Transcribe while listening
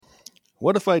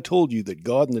What if I told you that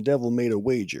God and the devil made a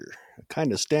wager, a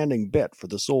kind of standing bet for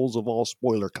the souls of all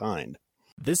spoiler kind?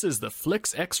 This is the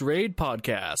Flix X Raid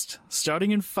podcast,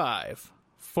 starting in 5,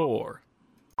 4.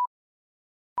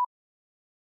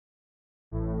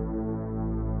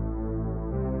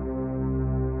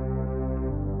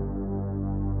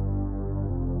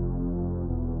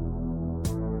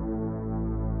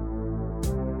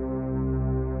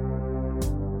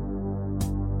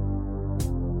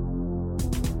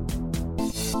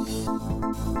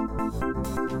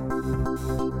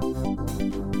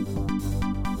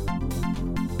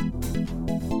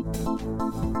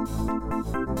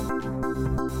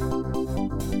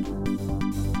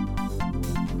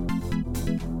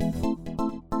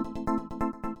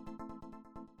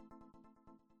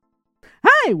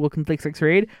 Hi, welcome to Flix X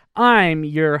Raid. I'm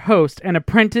your host and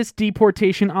apprentice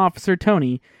deportation officer,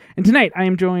 Tony, and tonight I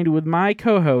am joined with my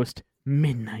co-host,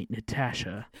 Midnight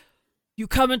Natasha. You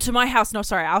come into my house. No,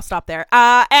 sorry, I'll stop there.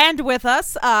 And with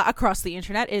us across the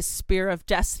internet is Spear of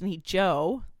Destiny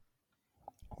Joe.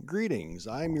 Greetings,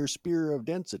 I'm your spear of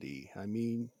density. I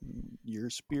mean, your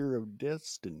spear of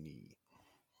destiny.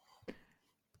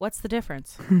 What's the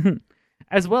difference?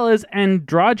 As well as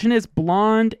androgynous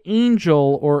blonde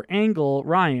angel or angle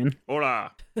Ryan.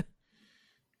 Hola.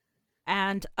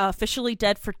 And officially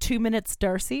dead for 2 minutes,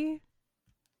 Darcy.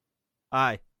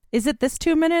 Hi. Is it this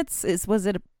 2 minutes? Was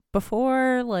it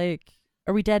before? Like,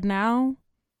 are we dead now?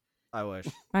 I wish.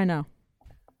 I know.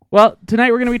 Well,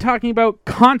 tonight we're going to be talking about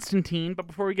Constantine, but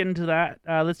before we get into that,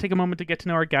 let's take a moment to get to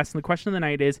know our guest. And the question of the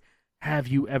night is, have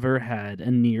you ever had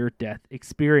a near-death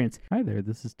experience? Hi there,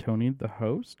 this is Tony, the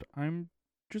host. I'm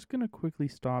just going to quickly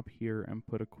stop here and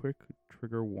put a quick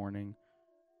trigger warning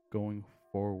going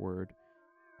forward.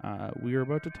 We are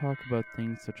about to talk about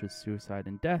things such as suicide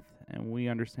and death, and we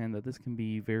understand that this can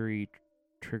be very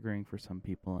triggering for some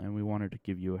people, and we wanted to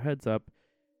give you a heads up.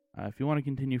 If you want to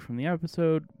continue from the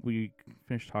episode, we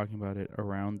finished talking about it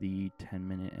around the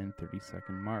 10-minute and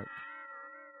 30-second mark.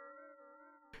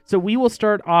 So we will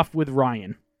start off with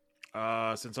Ryan.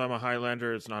 Since I'm a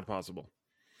Highlander, it's not possible.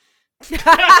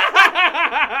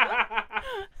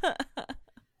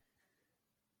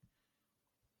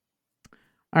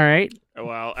 All right.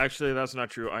 Well, actually, that's not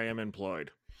true. I am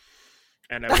employed.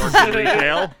 And I work in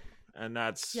retail, and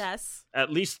that's Yes. at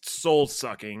least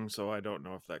soul-sucking, so I don't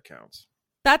know if that counts.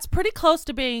 That's pretty close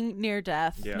to being near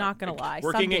death, Yeah. not gonna lie.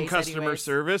 Working Some in days customer anyways.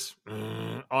 service,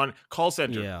 on call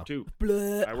center, too.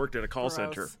 Blech. I worked at a call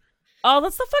center. Gross. Oh,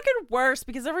 that's the fucking worst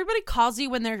because everybody calls you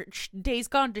when their day's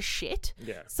gone to shit.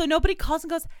 Yeah. So nobody calls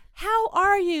and goes, "How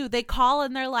are you?" They call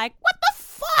and they're like, "What the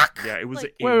fuck?" Yeah, it was...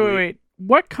 Like, Wait.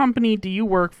 What company do you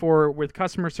work for with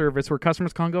customer service where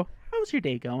customers call and go, how's your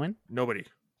day going? Nobody.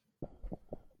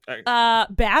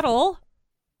 Battle.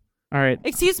 All right.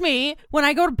 Excuse me. When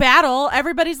I go to Battle,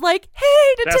 everybody's like,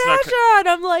 "Hey, That's not Natasha," and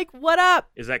I'm like, "What up?"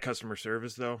 Is that customer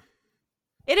service, though?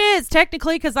 It is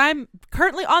technically because I'm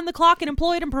currently on the clock and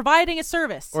employed and providing a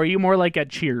service. Or are you more like at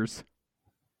Cheers,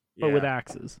 but Yeah. with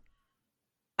axes?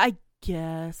 I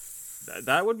guess.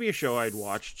 That would be a show I'd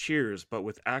watch. Cheers, but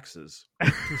with axes.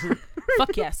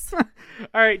 Fuck yes. All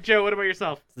right, Joe, what about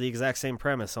yourself? The exact same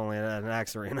premise, only at an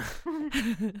axe arena.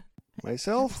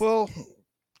 Myself? Well,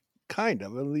 kind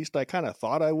of. At least I kind of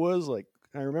thought I was. Like,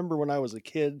 I remember when I was a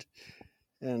kid,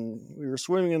 and we were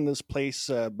swimming in this place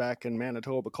back in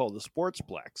Manitoba called the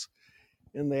Sportsplex.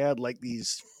 And they had like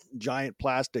these giant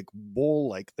plastic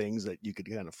bowl-like things that you could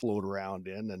kind of float around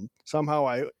in. And somehow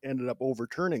I ended up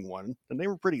overturning one, and they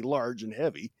were pretty large and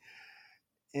heavy.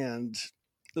 And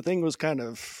the thing was kind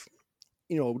of,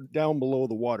 down below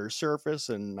the water surface,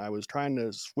 and I was trying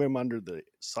to swim under the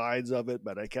sides of it,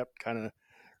 but I kept kind of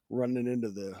running into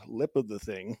the lip of the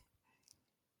thing.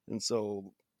 And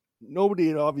so nobody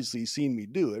had obviously seen me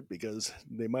do it because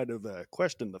they might have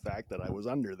questioned the fact that I was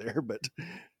under there. But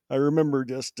I remember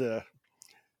just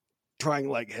trying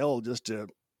like hell just to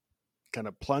kind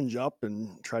of plunge up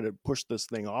and try to push this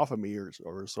thing off of me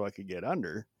or so I could get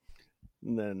under.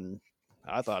 And then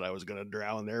I thought I was going to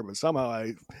drown there, but somehow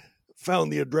I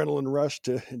found the adrenaline rush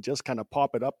to just kind of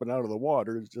pop it up and out of the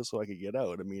water just so I could get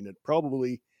out. I mean, it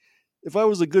probably, if I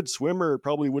was a good swimmer, it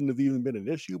probably wouldn't have even been an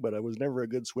issue, but I was never a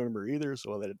good swimmer either,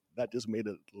 so that just made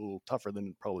it a little tougher than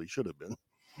it probably should have been.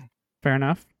 Fair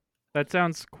enough. That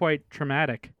sounds quite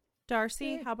traumatic.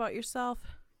 Darcy, how about yourself?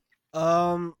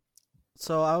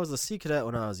 So I was a sea cadet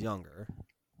when I was younger,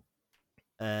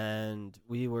 and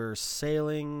we were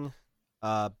sailing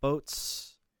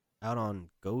boats out on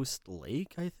Ghost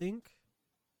Lake, I think.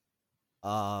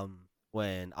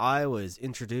 When I was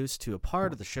introduced to a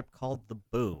part of the ship called the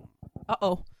boom.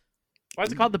 Uh-oh. Why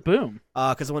is it called the boom?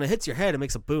 Because when it hits your head, it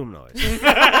makes a boom noise.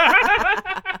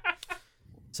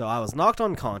 So I was knocked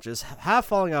unconscious, half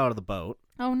falling out of the boat.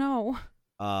 Oh no.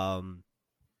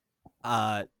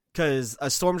 Because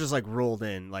a storm just like rolled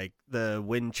in, like the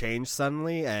wind changed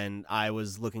suddenly, and I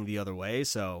was looking the other way.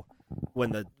 So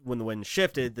when the wind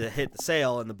shifted, it hit the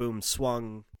sail, and the boom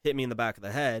swung, hit me in the back of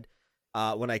the head.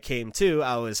 When I came to,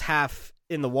 I was half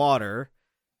in the water,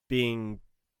 being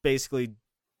basically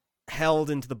held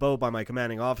into the boat by my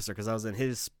commanding officer because I was in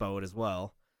his boat as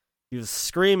well. He was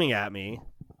screaming at me,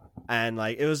 and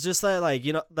like it was just that, like,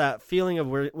 you know, that feeling of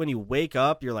where when you wake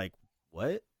up, you're like,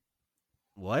 what?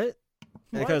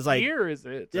 Because what like year is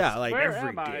it? yeah, like Where Every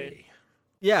am I? day.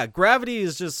 yeah, gravity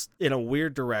is just in a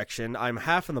weird direction. I'm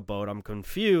half in the boat. I'm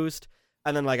confused,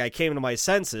 and then like I came to my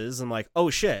senses and like, oh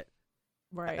shit,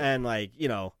 Right. and like, you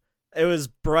know, it was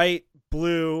bright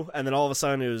blue, and then all of a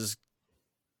sudden it was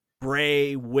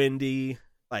gray, windy,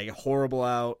 like horrible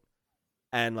out,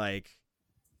 and like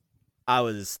I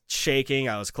was shaking.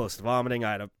 I was close to vomiting.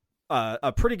 I had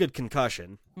a pretty good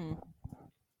concussion,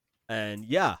 and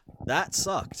yeah, that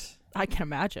sucked. I can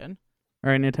imagine.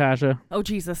 All right, Natasha. Oh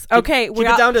Jesus. Okay, Keep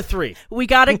it down to 3. we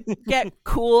gotta get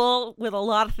cool with a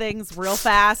lot of things real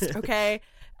fast. Okay.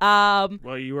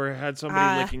 Well, you had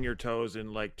somebody Uh, licking your toes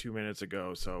in like 2 minutes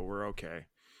ago, so we're okay.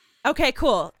 Okay,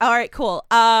 cool. All right, cool.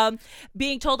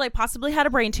 Being told I possibly had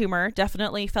a brain tumor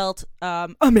definitely felt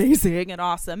amazing and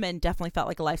awesome, and definitely felt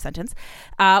like a life sentence.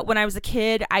 When I was a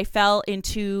kid, I fell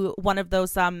into one of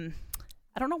those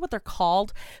I don't know what they're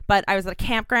called, but I was at a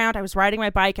campground. I was riding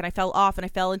my bike and I fell off, and I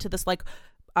fell into this like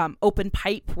open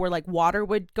pipe where like water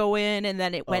would go in, and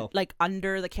then it went like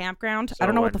under the campground. I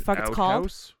don't know what the fuck it's called.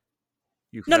 Outhouse?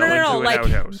 You No, fell no, no, into no. an Like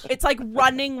outhouse. it's like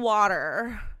running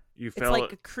water. You It's fell.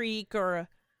 like a creek or a...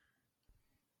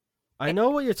 I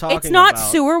know what you're talking about. It's not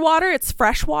sewer water. It's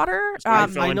fresh water. I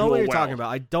fell I know into what a you're well. talking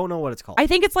about. I don't know what it's called. I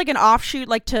think it's like an offshoot,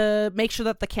 like to make sure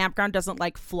that the campground doesn't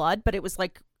like flood. But it was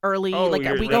like early, Oh, like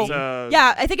you're- we go. that's a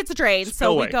Yeah, I think it's a drain.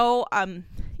 So we spillway. go.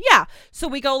 Yeah. So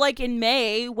we go like in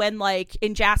May when like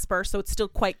in Jasper, so it's still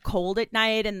quite cold at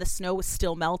night and the snow was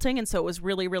still melting, and so it was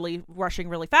really, really rushing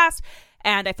really fast.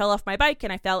 And I fell off my bike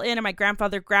and I fell in, and my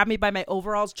grandfather grabbed me by my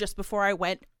overalls just before I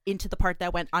went into the part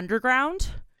that went underground.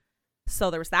 So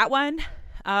there was that one.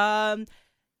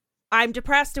 I'm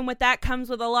depressed, and with that comes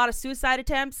with a lot of suicide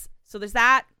attempts. So there's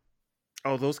that.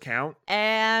 Oh, those count?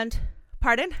 And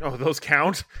pardon? Oh, those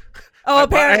count? Oh,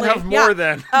 apparently. I have more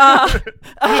than.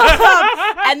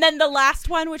 And then the last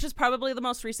one, which is probably the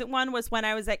most recent one, was when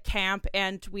I was at camp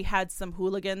and we had some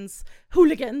hooligans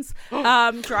driving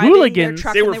their Hooligans?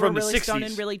 truck, They and were they from were the really stoned 60s.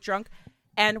 and really drunk.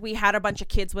 And we had a bunch of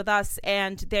kids with us,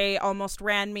 and they almost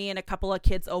ran me and a couple of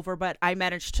kids over, but I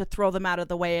managed to throw them out of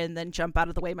the way and then jump out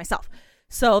of the way myself.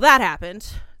 So that happened.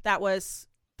 That was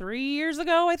 3 years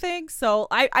ago, I think. So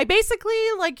I basically,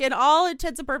 like, in all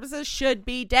intents and purposes, should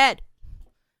be dead.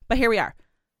 But here we are.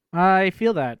 I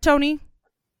feel that. Tony?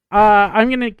 I'm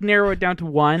going to narrow it down to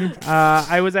one.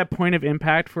 I was at point of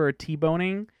impact for a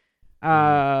T-boning.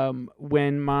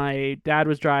 When my dad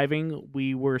was driving,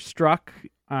 we were struck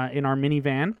in our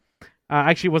minivan.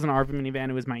 Actually, it wasn't our minivan.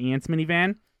 It was my aunt's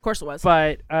minivan. Of course it was.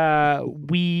 But I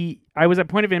was at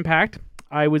point of impact.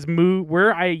 I was moved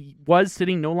where I was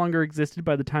sitting no longer existed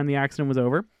by the time the accident was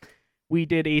over. We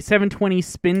did a 720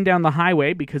 spin down the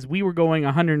highway because we were going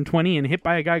 120 and hit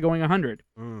by a guy going 100.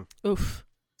 Oof.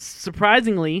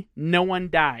 Surprisingly, no one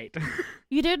died.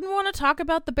 You didn't want to talk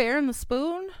about the bear and the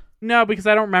spoon? No, because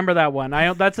I don't remember that one.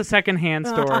 That's a secondhand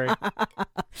story. All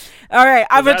right,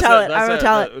 I'm going to tell it. I'm going to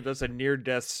tell it. That's a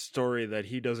near-death story that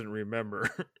he doesn't remember.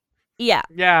 Yeah.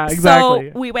 Yeah,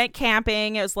 exactly. So we went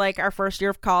camping. It was like our first year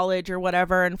of college or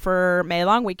whatever. And for May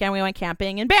long weekend, we went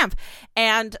camping in Banff.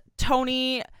 And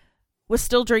Tony was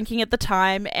still drinking at the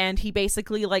time. And he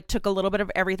basically like took a little bit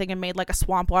of everything and made like a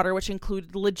swamp water, which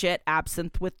included legit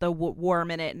absinthe with the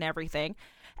worm in it and everything.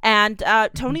 And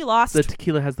Tony lost The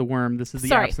tequila has the worm. This is the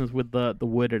Sorry. absinthe with the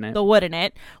wood in it. the wood in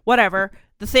it. Whatever.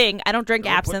 The thing, I don't drink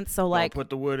Don't absinthe. put- so like, don't put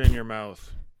the wood in your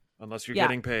mouth unless you're Yeah,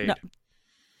 getting paid. no.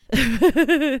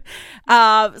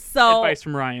 So Advice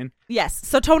from Ryan. yes.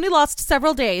 So Tony lost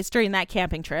several days during that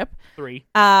camping trip. 3.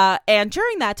 And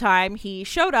during that time, he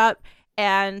showed up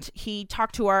and he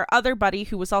talked to our other buddy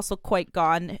who was also quite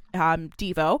gone,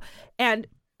 Devo, and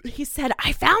he said,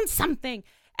 "I found something."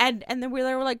 And then we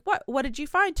were like, "What did you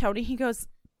find, Tony?" He goes,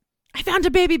 "I found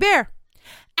a baby bear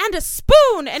and a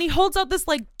spoon." And he holds out this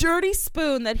like dirty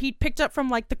spoon that he picked up from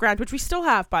like the ground, which we still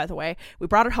have, by the way. We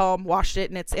brought it home, washed it,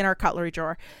 and it's in our cutlery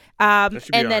drawer. That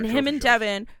should be And on then our him trophy and shelf.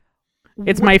 Devin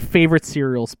It's my favorite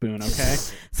cereal spoon, okay?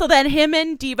 So then him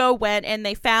and Devo went and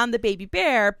they found the baby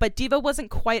bear, but Devo wasn't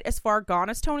quite as far gone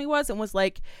as Tony was and was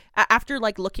like, after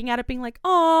like looking at it being like,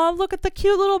 oh, look at the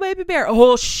cute little baby bear.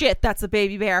 Oh shit, that's a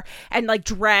baby bear. And like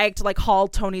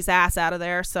hauled Tony's ass out of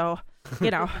there. So,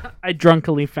 you know. I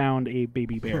drunkenly found a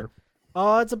baby bear.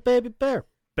 Oh, it's a baby bear.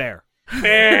 Bear.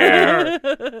 Bear!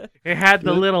 It had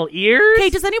the little ears. Okay,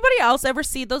 does anybody else ever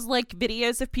see those like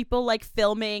videos of people like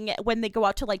filming when they go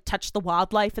out to like touch the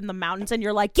wildlife in the mountains and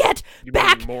you're like, get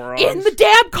back morons? in the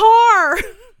damn car?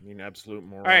 I mean, absolute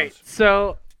morons. All right,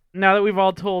 so now that we've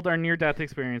all told our near-death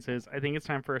experiences, I think it's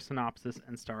time for a synopsis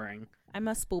and starring. I'm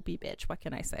a spoopy bitch. What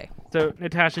can I say? So,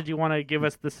 Natasha, do you want to give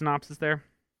us the synopsis there?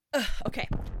 Okay.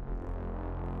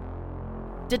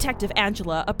 Detective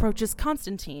Angela approaches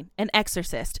Constantine, an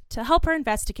exorcist, to help her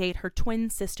investigate her twin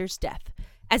sister's death.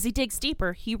 As he digs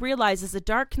deeper, he realizes a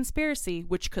dark conspiracy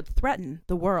which could threaten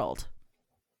the world.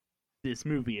 This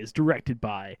movie is directed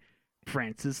by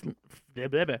Francis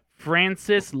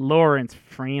Lawrence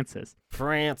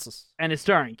and is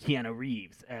starring Keanu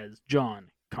Reeves as John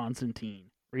Constantine,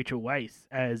 Rachel Weisz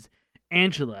as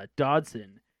Angela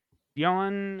Dodson,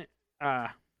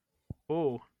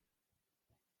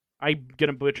 I'm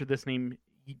gonna butcher this name.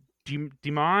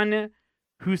 Dimon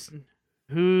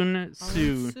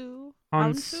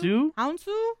Hunsu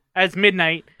as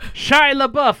Midnight. Shia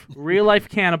LaBeouf, real life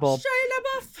cannibal. Shia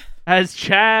LaBeouf as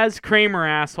Chaz Kramer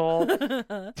asshole.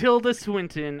 Tilda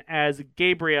Swinton as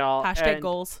Gabriel. #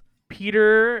 goals.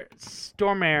 Peter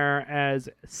Stormare as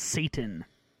Satan.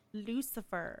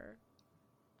 Lucifer.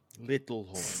 Little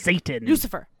horn. Satan.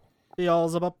 Lucifer.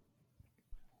 Beelzebub.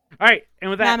 All right, and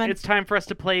with that, Mammon. it's time for us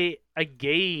to play a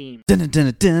game. Dun, dun,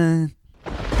 dun, dun.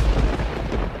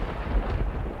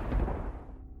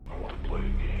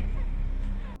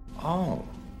 Oh,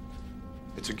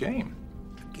 it's a game.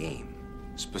 A game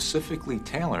specifically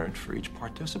tailored for each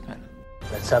participant.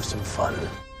 Let's have some fun.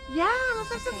 Yeah,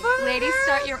 let's have some fun. Ladies,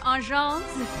 start your engines.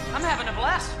 I'm having a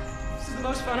blast. This is the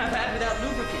most fun I've had without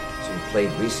lubricant. So you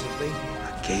played recently?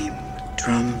 A game with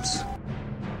drums.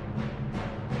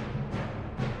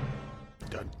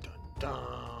 Dun, dun,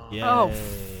 dun. Yeah. Oh,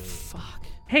 fuck.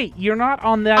 Hey, you're not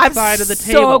on that side of the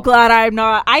table. I'm so glad I'm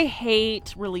not. I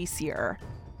hate release year.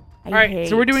 All right,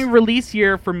 so we're doing release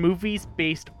year for movies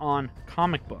based on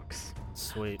comic books.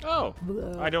 Sweet. Oh,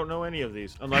 I don't know any of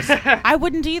these. Unless, I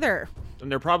wouldn't either.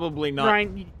 and they're probably not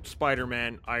Ryan,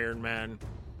 Spider-Man, Iron Man.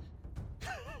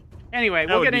 anyway,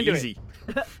 That we'll would get be into easy.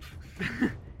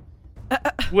 it.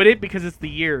 Would it? Because it's the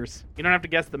years. You don't have to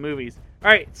guess the movies.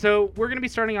 All right, so we're going to be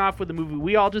starting off with the movie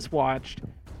we all just watched,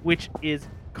 which is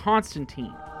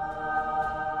Constantine.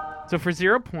 So for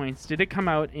 0 points, did it come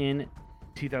out in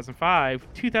 2005,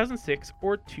 2006,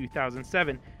 or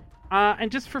 2007?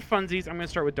 And just for funsies, I'm going to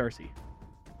start with Darcy.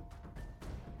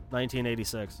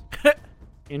 1986.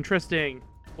 Interesting.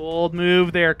 Bold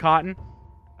move there, Cotton.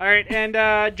 All right, and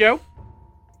Joe?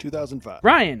 2005.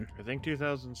 Ryan? I think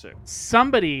 2006.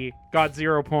 Somebody got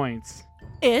 0 points.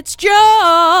 It's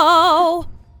Joe.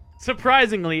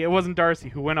 Surprisingly, it wasn't Darcy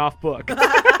who went off book.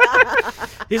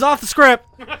 He's off the script.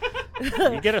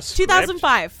 You get a script?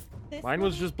 2005. Mine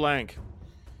was just blank.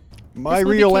 My This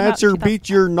movie real came out in answer 2005. beats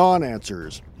your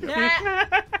non-answers. All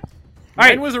right,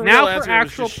 Mine was a real now answer, for it was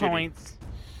actual just shitty. points.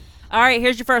 All right,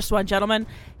 here's your first one, gentlemen.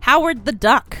 Howard the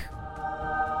Duck.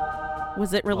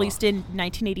 Was it released in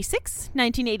 1986,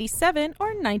 1987, or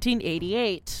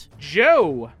 1988?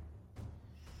 Joe,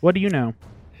 what do you know?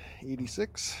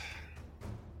 86.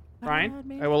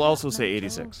 Ryan? I will also say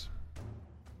 86.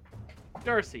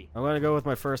 Darcy? I'm going to go with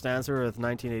my first answer with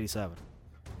 1987.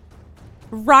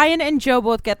 Ryan and Joe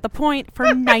both get the point for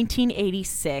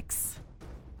 1986.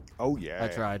 Oh, yeah. I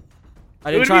tried. I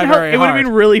It didn't would try very it would have hard.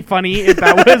 been really funny if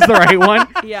that was the right one.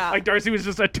 Yeah. Like Darcy was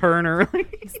just a turner.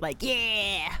 He's like,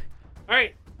 yeah. All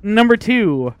right, number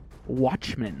 2,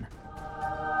 Watchmen.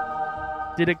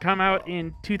 Did it come out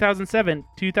in 2007,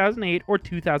 2008, or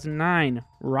 2009?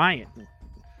 Ryan?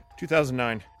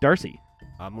 2009. Darcy?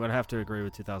 I'm going to have to agree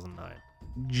with 2009.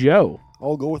 Joe?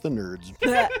 I'll go with the nerds.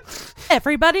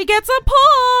 Everybody gets a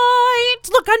point.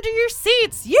 Look under your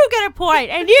seats. You get a point,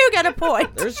 and you get a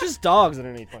point. There's just dogs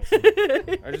underneath my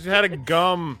seat. I just had a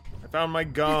gum. I found my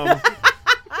gum.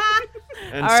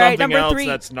 And All right, something number else 3.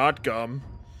 that's not gum.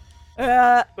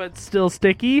 But still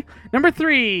sticky. Number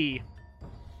 3.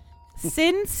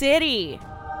 Sin City.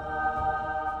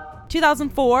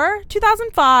 2004,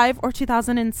 2005, or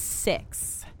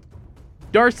 2006?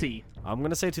 Darcy? I'm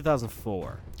going to say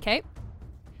 2004. Okay.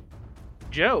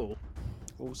 Joe?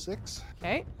 06.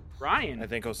 Okay. Ryan? I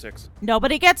think 06.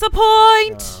 Nobody gets a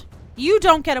point. You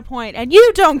don't get a point, and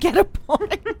you don't get a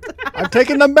point. I'm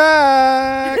taking them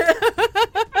back.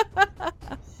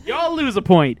 Y'all lose a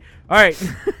point. All right.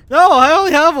 No, I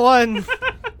only have one.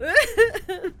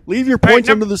 Leave your points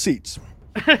under the seats.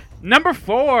 Number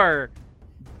 4,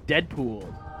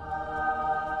 Deadpool.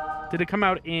 Did it come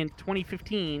out in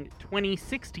 2015,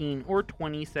 2016, or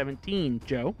 2017?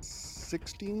 Joe?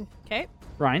 16. Okay.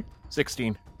 Ryan?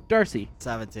 16. Darcy?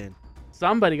 17.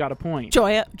 Somebody got a point.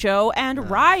 Joe and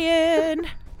Ryan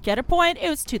get a point. It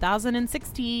was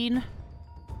 2016.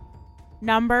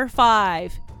 Number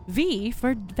 5, V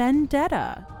for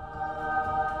Vendetta.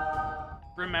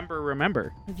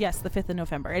 Remember. Yes, the 5th of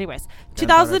November. Anyways,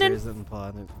 2000 and...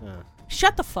 Yeah.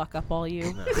 Shut the fuck up, all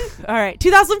you. All right,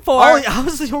 2004. Oh, I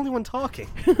was the only one talking.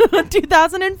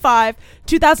 2005,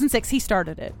 2006. He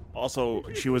started it. Also,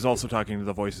 she was also talking to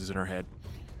the voices in her head.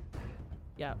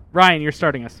 Yeah. Ryan, you're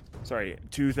starting us. Sorry,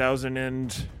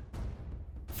 2000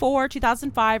 4,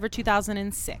 2005, or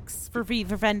 2006 for V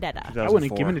for Vendetta. I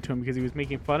wouldn't have given it to him because he was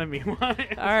making fun of me. All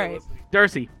right.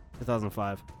 Darcy.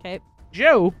 2005. Okay.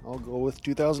 Joe. I'll go with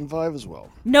 2005 as well.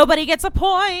 Nobody gets a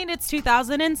point. It's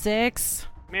 2006.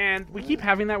 Man, we keep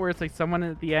having that where it's like someone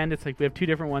at the end, it's like we have two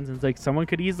different ones, and it's like someone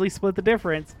could easily split the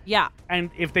difference. Yeah. And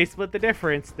if they split the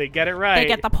difference, they get it right. They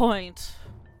get the point.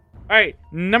 All right,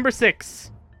 number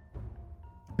 6.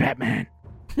 Batman.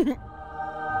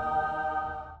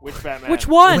 Which Batman? Which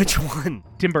one? Which one?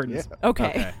 Tim Burton's. Yeah.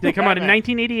 Okay. Did they come out in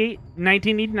 1988,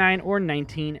 1989, or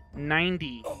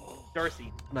 1990?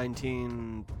 Darcy.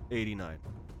 1989.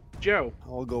 Joe.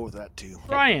 I'll go with that too.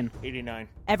 Ryan. 89.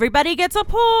 Everybody gets a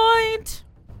point.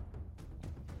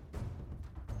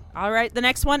 All right, the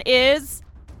next one is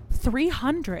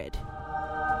 300.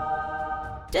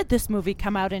 Did this movie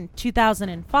come out in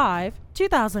 2005,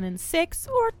 2006,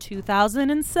 or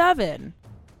 2007?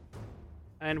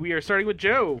 And we are starting with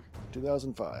Joe.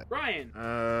 2005. Ryan.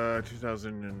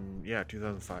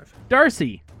 2005.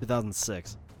 Darcy.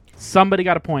 2006. Somebody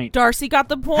got a point. Darcy got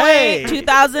the point. Hey!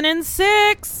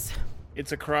 2006.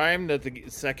 It's a crime that the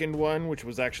second one, which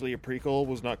was actually a prequel,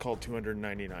 was not called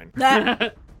 299.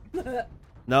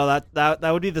 No, that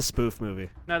would be the spoof movie.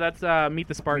 No, that's Meet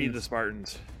the Spartans. Meet the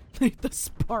Spartans. The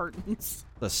Spartans.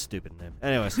 The stupid name.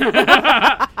 Anyways. All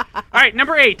right,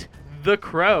 number 8, The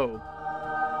Crow.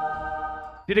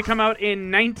 Did it come out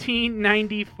in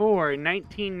 1994,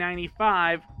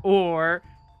 1995, or...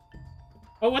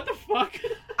 Oh, what the fuck?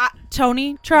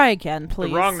 Tony, try again, please.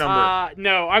 The wrong number.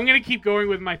 No, I'm going to keep going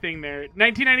with my thing there.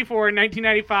 1994,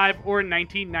 1995, or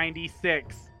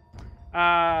 1996.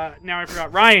 Now I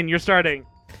forgot. Ryan, you're starting.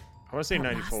 I want to say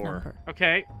 94.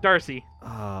 Okay, Darcy.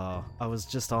 Oh, I was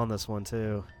just on this one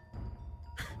too.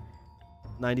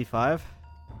 95?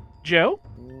 Joe?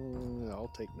 I'll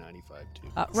take 95 too.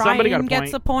 Somebody got a Ryan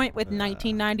gets point. a point with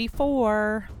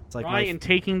 1994. It's like Ryan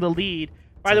taking the lead.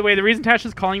 By the way, the reason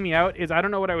Tasha's calling me out is I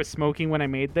don't know what I was smoking when I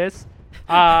made this,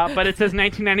 but it says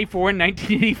 1994,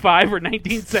 1985, or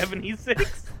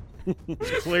 1976.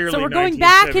 Clearly So we're going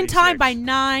back in time by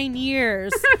 9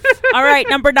 years. All right,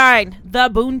 number 9, The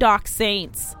Boondock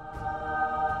Saints.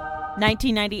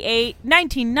 1998,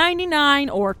 1999,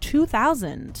 or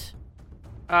 2000?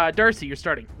 Darcy, you're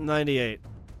starting. 98.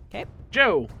 Okay.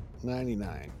 Joe.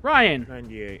 99. Ryan.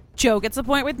 98. Joe gets a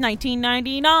point with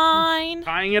 1999.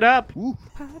 Tying it up.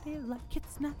 Party like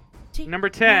it's Number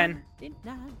 10.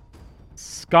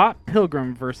 Scott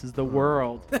Pilgrim versus the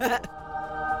World.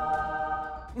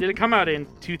 Did it come out in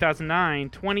 2009,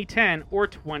 2010, or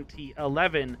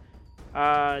 2011?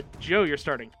 Joe, you're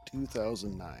starting.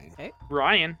 2009. Okay.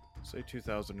 Ryan. Say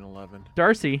 2011.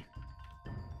 Darcy.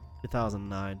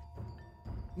 2009.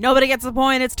 Nobody gets a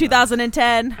point. It's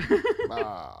 2010.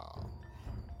 Wow.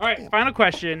 All right, final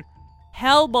question.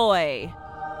 Hellboy.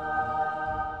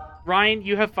 Ryan,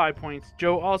 you have 5 points.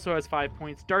 Joe also has 5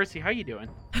 points. Darcy, how you doing?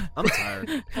 I'm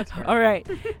tired. All right.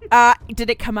 Did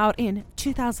it come out in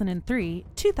 2003,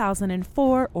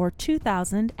 2004, or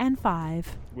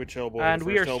 2005? Which Hellboy? And The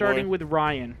we are first starting Hellboy? with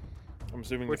Ryan. I'm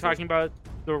assuming We're the talking about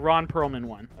the Ron Perlman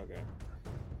one.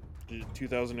 Okay.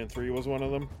 2003 was one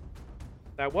of them.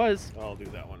 That was. I'll do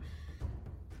that one.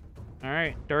 All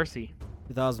right, Darcy.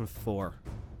 2004.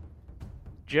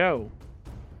 Joe.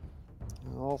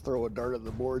 I'll throw a dart at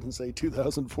the board and say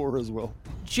 2004 as well.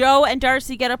 Joe and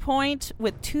Darcy get a point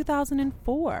with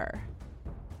 2004.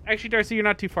 Actually, Darcy, you're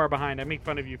not too far behind. I make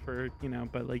fun of you for,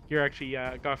 but like you're actually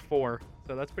got 4,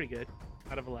 so that's pretty good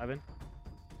out of 11.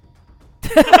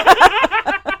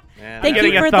 Man, Thank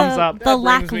getting you a for thumbs the, up. the that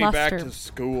brings me lackluster. back to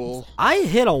school. I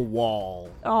hit a wall.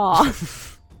 Aw.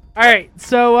 All right,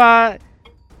 so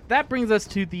that brings us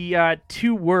to the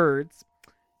 2 words.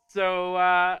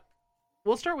 So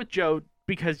we'll start with Joe.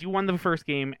 because you won the first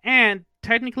game, and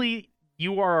technically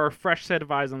you are a fresh set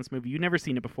of eyes on this movie. You've never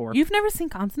seen it before. You've never seen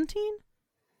Constantine?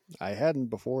 I hadn't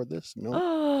before this.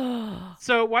 No.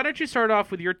 So why don't you start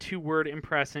off with your 2-word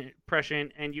impression,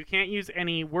 and you can't use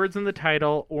any words in the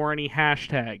title or any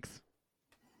hashtags.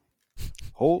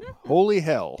 Holy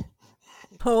hell.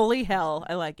 Holy hell.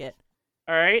 I like it.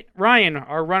 All right. Ryan,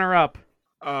 our runner-up.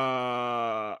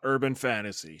 Urban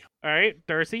fantasy. All right.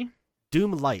 Darcy?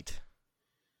 Doom Light.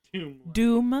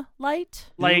 Doom Light?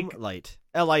 Like Doom Light.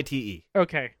 L-I-T-E.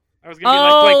 Okay. I was gonna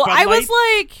be like Bud I Light. was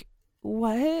like,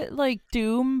 what? Like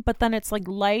Doom, but then it's like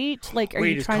light? Like, are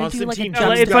Wait, you is trying to do like a Constantine No,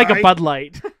 Just it's like a died? Bud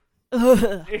Light.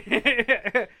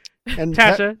 And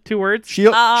Tasha, 2 words. She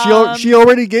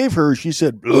already gave her. She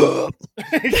said, "Bleh."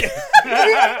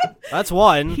 That's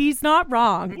one. He's not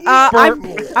wrong.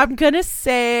 I'm gonna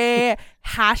say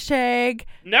hashtag.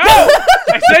 No,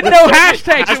 I said no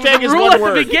hashtags. Hashtag it was is the rule one at the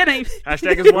word. beginning.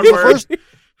 Hashtag is one word.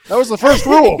 That was the first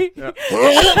rule. Yeah.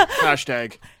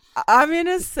 Hashtag. I'm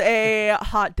gonna say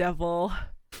hot devil.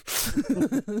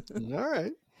 All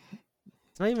right.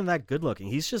 It's not even that good looking.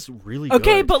 He's just really good.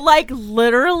 Okay, but like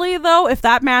literally though, if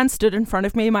that man stood in front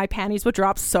of me, my panties would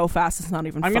drop so fast it's not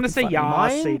even. I'm gonna fucking say funny. yeah,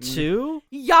 Mine Satan. too.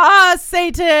 Yeah,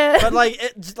 Satan. But like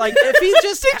if he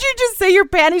just Did you just say your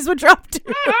panties would drop too?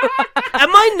 am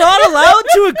I not allowed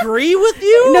to agree with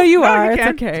you? No, you No, are. you It's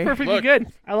can. okay. It's perfectly Look. good.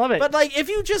 I love it. But like if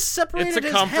you just separated It's a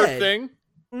his comfort head, thing.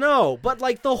 No, but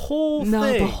like the whole No,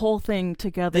 thing. the whole thing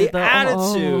together. the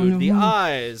attitude, the oh.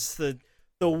 eyes,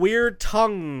 the weird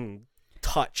tongue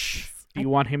touch. Do you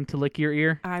want him to lick your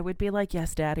ear? I would be like,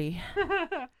 yes, daddy.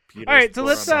 All right, so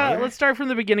let's start from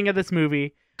the beginning of this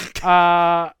movie,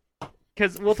 because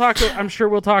we'll talk. I'm sure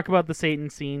we'll talk about the Satan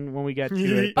scene when we get to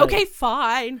it. But, Okay,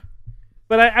 fine.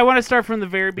 but I want to start from the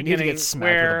very We need to beginning, get smacked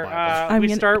with a where Bible. I'm we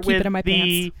gonna start keep it with in my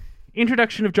the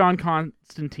introduction of John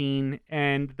Constantine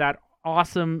and that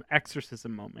awesome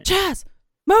exorcism moment. Jazz,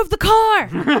 move the car.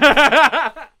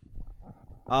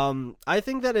 I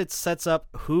think that it sets up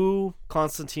who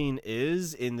Constantine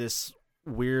is in this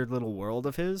weird little world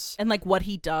of his. And like what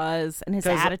he does and his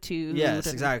 'Cause- attitude. Yes,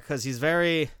 and- exactly, because he's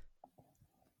very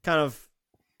kind of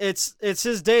it's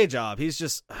his day job. He's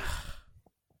just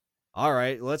all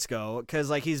right, let's go, because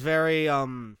like he's very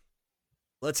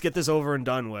let's get this over and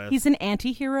done with. He's an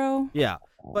anti-hero. Yeah,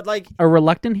 but like A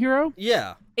reluctant hero.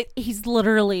 yeah, He's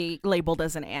literally labeled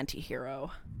as an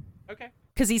anti-hero. Okay.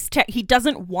 Because he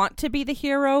doesn't want to be the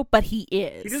hero, but he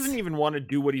is. He doesn't even want to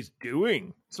do what he's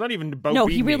doing. It's not even about No,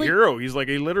 he being really- a hero. He's like,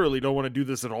 I literally don't want to do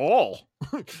this at all.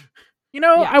 You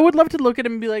know, Yeah. I would love to look at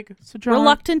him and be like, so John,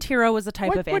 Reluctant hero is a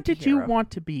type of what anti-hero. did you want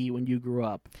to be when you grew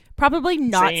up? Probably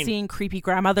not Sane. seeing creepy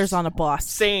grandmothers on a bus.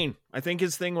 Sane. I think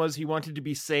his thing was he wanted to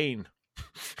be sane.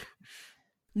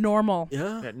 Normal.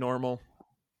 yeah. That normal.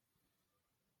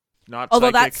 Not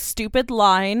Although psychic. that stupid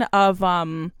line of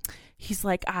he's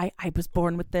like, I was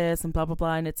born with this and blah blah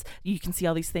blah, and it's you can see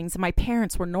all these things, and my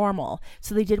parents were normal,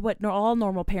 so they did what all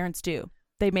normal parents do.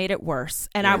 They made it worse,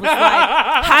 and I was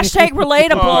like, hashtag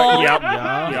relatable. Yep.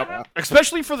 Yeah. Yep.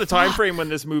 Especially for the time frame when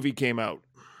this movie came out.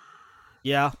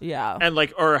 Yeah. Yeah, And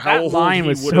like, or how That old line he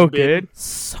was would so have been. good.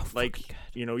 so Like, fucking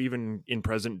good. you know, even in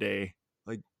present day,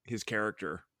 like his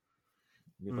character.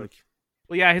 Like,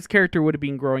 Well, yeah, his character would have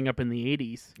been growing up in the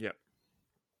 80s.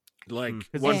 like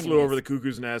His One name Flew is- Over the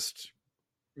Cuckoo's Nest,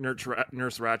 Nurse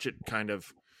Ratched kind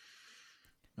of.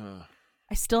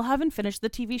 I still haven't finished the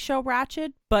TV show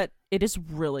Ratched, but it is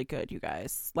really good, you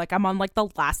guys. Like I'm on like the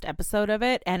last episode of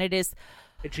it, and it is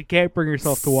But you can't bring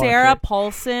yourself to watch Sarah it.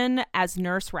 Paulson as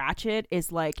Nurse Ratched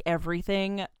is like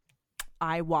everything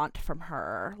I want from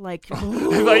her. Like I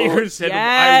thought you said, I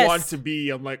yes. want to be.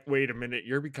 I'm like, wait a minute,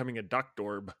 you're becoming a duck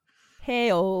dorb.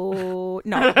 Hey oh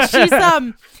no, she's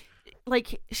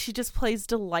like she just plays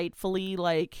delightfully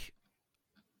like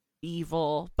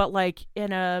evil, but like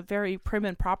in a very prim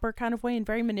and proper kind of way, and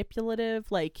very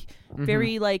manipulative, like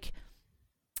very like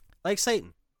Like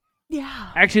Satan.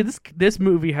 yeah. Actually, this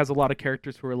movie has a lot of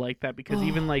characters who are like that, because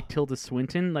even like Tilda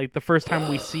Swinton, like the first time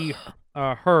we see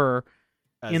her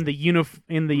As in the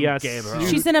Gabriel. suit-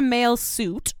 She's in a male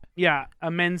suit. yeah,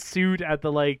 a men's suit at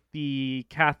the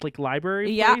Catholic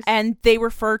library. Yeah, place. and they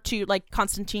refer to like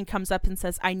Constantine comes up and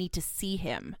says, "I need to see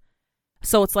him."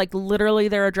 So it's like literally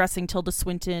they're addressing Tilda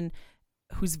Swinton,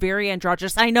 who's very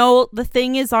androgynous. I know the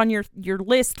thing is on your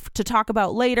list to talk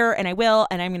about later, and I will,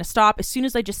 and I'm going to stop as soon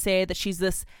as I just say that she's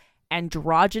this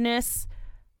androgynous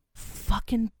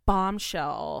fucking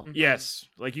bombshell. Yes,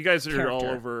 like you guys are all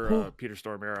Character. over Peter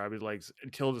Stormare. I was like,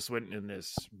 Tilda Swinton in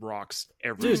this rocks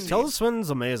every Dude, scene. Tilda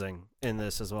Swinton's amazing in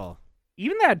this as well.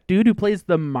 Even that dude who plays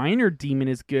the minor demon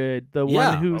is good. The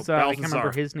Yeah. one who's Oh, I can't Balthazar.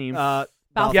 remember his name.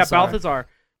 Yeah, Balthazar.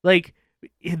 Like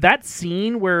that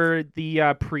scene where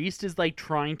the priest is like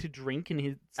trying to drink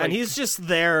and he's just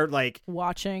there like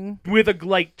watching with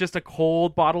just a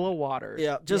cold bottle of water.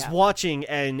 Yeah, watching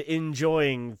and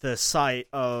enjoying the sight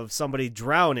of somebody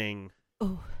drowning.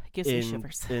 Oh, it gives me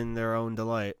shivers. In their own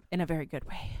delight. In a very good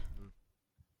way.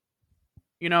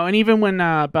 You know, and even when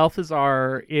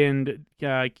Balthazar and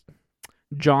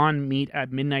John meet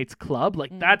at Midnight's Club,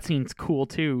 like that scene's cool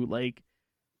too. Like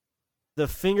the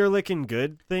finger licking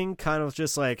good thing kind of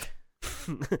just like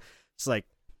it's like,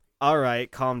 all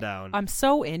right, calm down. I'm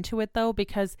so into it though,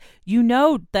 because you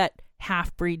know that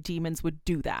half-breed demons would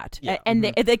do that. Yeah.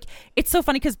 And it's so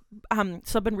funny because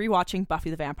so I've been rewatching Buffy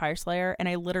the Vampire Slayer, and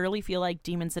I literally feel like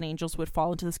demons and angels would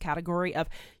fall into this category of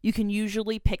you can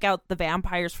usually pick out the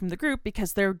vampires from the group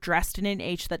because they're dressed in an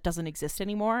age that doesn't exist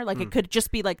anymore. Like it could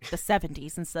just be like the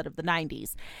 70s instead of the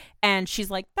 90s. And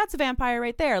she's like, that's a vampire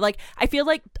right there. Like I feel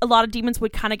like a lot of demons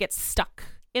would kind of get stuck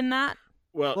in that.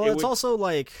 Well, it's also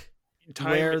like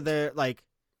where they're like...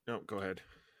 No, go ahead.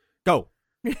 Go.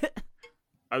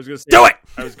 I was going to say, do it.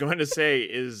 I was going to say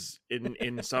is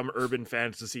in some urban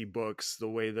fantasy books, the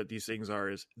way that these things are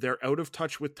is they're out of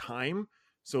touch with time.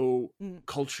 So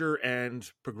culture and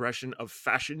progression of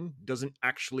fashion doesn't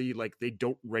actually they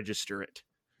don't register it.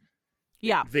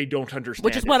 Yeah. They don't understand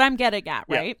Which is what I'm getting at,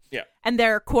 right? Yeah. And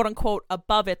they're quote unquote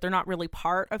above it. They're not really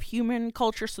part of human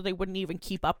culture, so they wouldn't even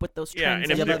keep up with those trends.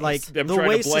 Yeah, and but like them the trying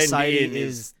way to blend society in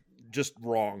is just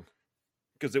wrong.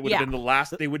 Because it would have been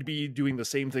they would be doing the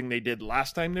same thing they did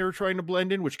last time they were trying to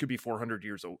blend in, which could be 400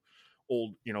 years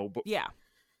old, you know. But yeah.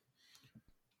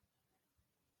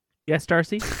 Yes,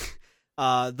 Darcy?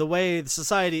 The way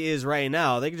society is right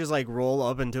now, they could just roll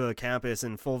up into a campus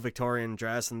in full Victorian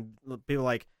dress and people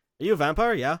are you a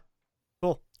vampire? Yeah.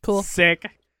 Cool. Sick.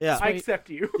 Yeah. I accept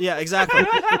you. Yeah, exactly.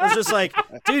 It's just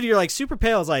dude, you're super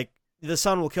pale. It's the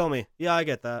sun will kill me. Yeah, I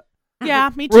get that. Yeah,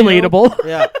 me too. Relatable.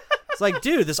 Yeah. It's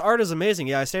dude, this art is amazing.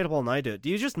 Yeah, I stayed up all night, dude. Do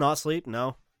you just not sleep?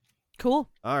 No. Cool.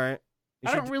 All right.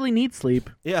 I don't really need sleep.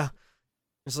 Yeah.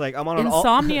 It's I'm on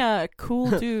insomnia. Cool,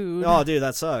 dude. Oh, dude,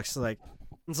 that sucks.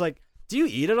 It's do you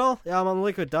eat at all? Yeah, I'm on a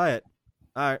liquid diet.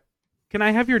 All right. Can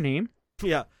I have your name?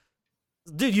 Yeah.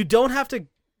 Dude, you don't have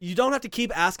to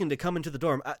keep asking to come into the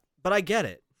dorm, but I get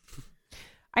it.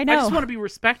 I know. I just want to be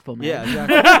respectful, man. Yeah,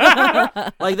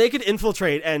 exactly. They could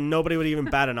infiltrate and nobody would even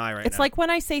bat an eye right now. It's like when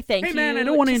I say thank you. Hey, man, I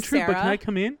don't want to intrude, Sarah, but can I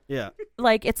come in? Yeah.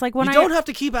 It's like when you don't have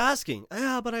to keep asking.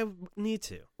 Yeah, but I need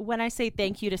to. When I say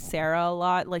thank you to Sarah a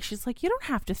lot, she's like, you don't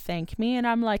have to thank me. And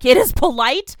I'm like, it is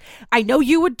polite. I know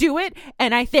you would do it.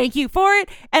 And I thank you for it.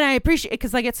 And I appreciate it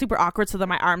because I get super awkward. So then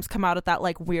my arms come out at that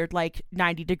weird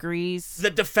 90 degrees. The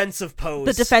defensive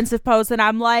pose. And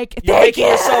I'm like, you're making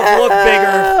yourself look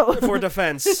bigger for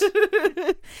defense.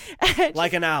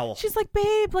 Like an owl. She's like,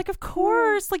 babe, of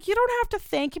course. You don't have to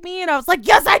thank me. And I was like,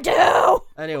 yes, I do.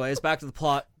 Anyways, back to the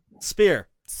plot. Spear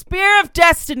of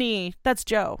Destiny. That's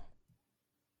Joe.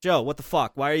 Joe, what the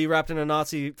fuck? Why are you wrapped in a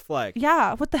Nazi flag?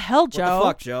 Yeah, what the hell, Joe? What the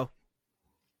fuck, Joe?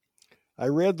 I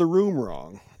read the room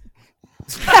wrong.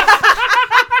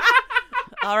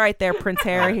 All right there, Prince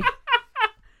Harry.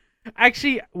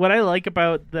 Actually, what I like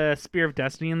about the Spear of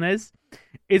Destiny in this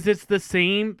is it's the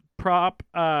same prop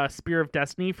Spear of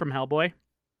Destiny from Hellboy.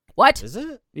 What? Is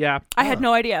it? Yeah. I had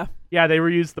no idea. Yeah, they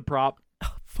reused the prop.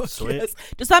 Sweet. Yes.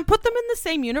 Does that put them in the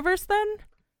same universe then?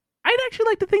 I'd actually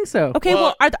like to think so. Okay,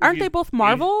 well aren't they both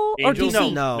Marvel or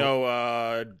DC?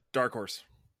 No, Dark Horse.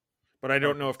 But I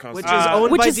don't know if Which is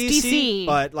owned by DC.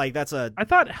 But that's a... I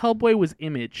thought Hellboy was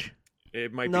Image.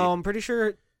 It might be. No, I'm pretty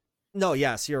sure... No,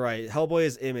 yes, you're right. Hellboy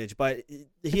is Image, but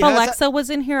if Alexa was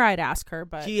in here, I'd ask her.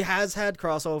 But he has had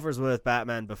crossovers with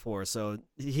Batman before, so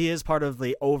he is part of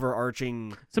the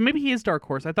overarching. So maybe he is Dark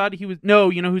Horse. I thought he was. No,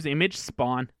 you know who's Image?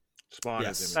 Spawn. Spawn.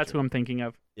 Yes. Is Image. That's who I'm thinking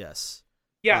of. Yes.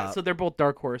 Yeah. So they're both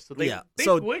Dark Horse. So they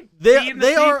would.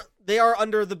 They are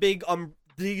under the big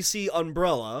DC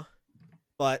umbrella,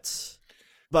 but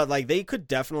they could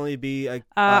definitely be a.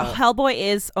 Hellboy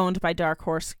is owned by Dark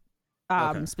Horse.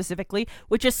 Specifically,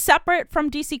 which is separate from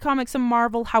DC Comics and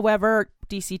Marvel. However,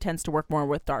 DC tends to work more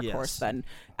with Dark Horse than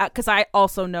because I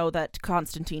also know that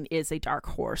Constantine is a Dark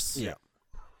Horse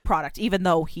product, even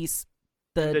though he's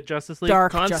the Justice League.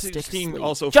 Dark Constantine Justice League.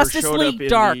 also Justice showed League up in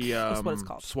Dark the is what it's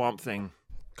called. Swamp Thing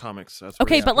comics. That's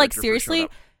okay, but character first seriously, showed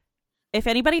up. if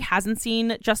anybody hasn't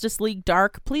seen Justice League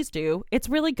Dark, please do. It's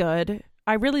really good.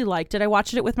 I really liked it. I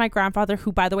watched it with my grandfather,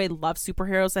 who, by the way, loves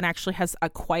superheroes and actually has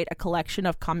quite a collection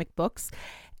of comic books.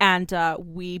 And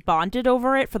we bonded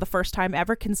over it for the first time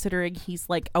ever, considering he's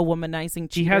a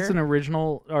womanizing cheater. He has an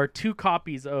original or 2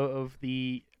 copies of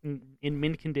the in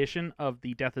mint condition of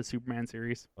the Death of Superman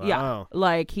series. Yeah,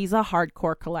 like he's a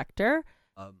hardcore collector.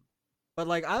 But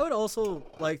like, I would also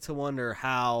like to wonder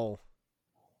how,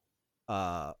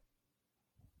 that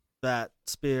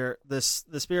spear, the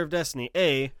Spear of Destiny,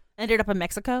 ended up in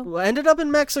Mexico. Ended up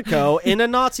in Mexico in a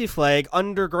Nazi flag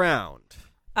underground.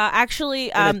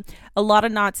 Actually, a lot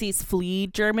of Nazis flee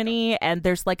Germany, and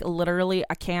there's like literally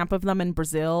a camp of them in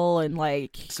Brazil and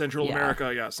like Central America,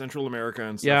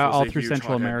 and stuff. Yeah, was all a through huge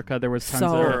Central hotbed. America, there was tons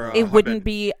so of. it wouldn't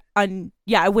be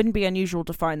it wouldn't be unusual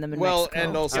to find them in Well, Mexico.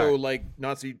 and also like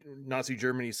Nazi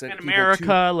Germany sent In people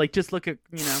America, like just look at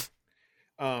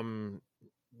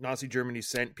Nazi Germany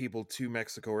sent people to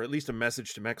Mexico, or at least a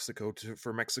message to Mexico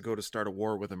for Mexico to start a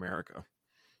war with America.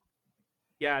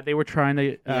 Yeah, they were trying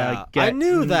to get I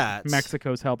knew that.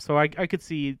 Mexico's help, so I could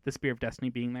see the Spear of Destiny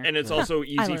being there. And it's also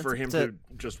easy learned for him to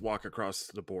just walk across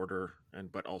the border,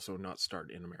 but also not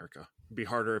start in America. It'd be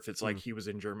harder if it's like he was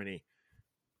in Germany,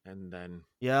 and then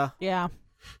yeah.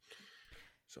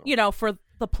 So. You know, for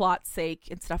the plot's sake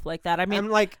and stuff like that. I mean,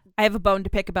 like, I have a bone to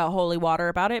pick about holy water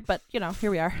about it, but you know,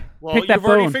 here we are. Well, Pick that you've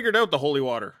already bone. figured out the holy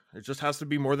water. It just has to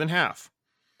be more than half.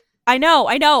 I know.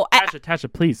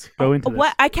 Tasha, please go into this.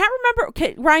 What I can't remember.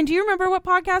 Okay, Ryan, do you remember what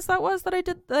podcast that was that I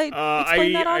did? That I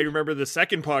explained that on? I remember the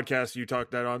second podcast you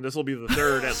talked that on. This will be the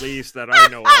third, at least, that I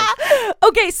know of.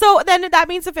 Okay, so then that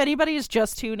means if anybody is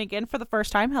just tuning in for the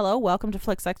first time, hello, welcome to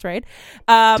Flix X Raid.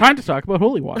 Time to talk about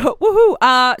holy water.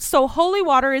 Woohoo! So holy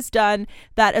water is done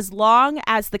that as long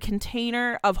as the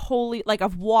container of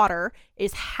of water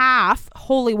is half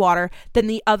holy water, then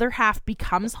the other half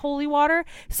becomes holy water.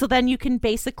 So then you can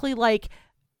basically like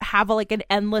have like an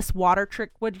endless water trick.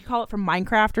 What do you call it, from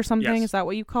Minecraft or something? Yes. Is that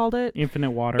what you called it?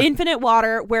 Infinite water. Infinite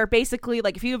water, where basically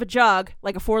like if you have a jug,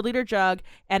 like a 4-liter jug,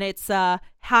 and it's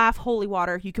half holy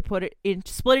water, you could put it in,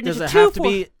 split it into two.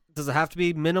 Does it have to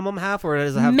be minimum half, or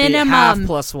does it have minimum, to be half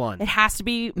plus one? It has to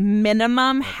be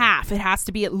minimum half. It has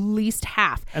to be at least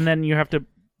half. And then you have to.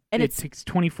 And it takes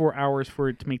 24 hours for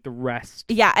it to make the rest.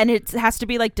 Yeah, and it has to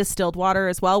be like distilled water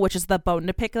as well, which is the bone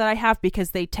to pick that I have,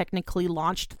 because they technically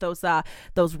launched those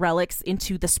relics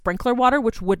into the sprinkler water,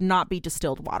 which would not be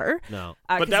distilled water. No,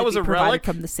 but that was a relic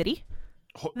from the city.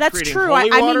 That's creating true.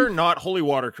 Holy water, mean, not holy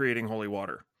water creating holy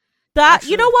water.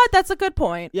 You know what? That's a good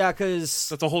point. Yeah, because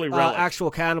that's a holy relic.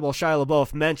 Actual cannibal Shia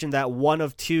LaBeouf mentioned that one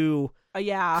of two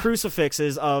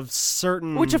crucifixes of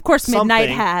certain, which of course Midnight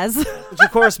has. Which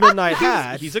of course Midnight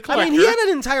had. He's a collector. I mean, he had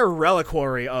an entire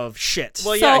reliquary of shit.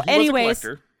 Well, so, yeah, he anyways, was a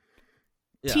collector.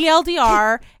 Yeah.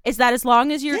 TLDR is that as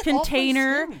long as your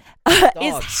container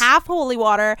is half holy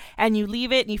water and you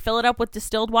leave it and you fill it up with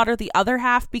distilled water, the other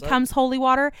half becomes holy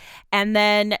water, and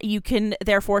then you can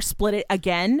therefore split it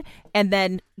again and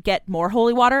then get more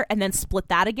holy water and then split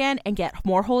that again and get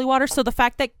more holy water. So the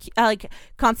fact that like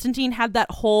Constantine had that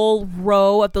whole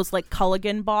row of those like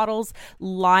Culligan bottles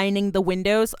lining the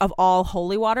windows of all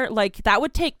holy water, like that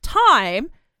would take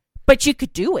time. But you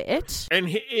could do it. And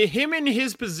him in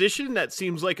his position, that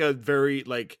seems like a very,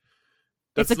 like,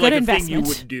 that's it's a like good a investment. thing you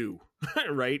would do,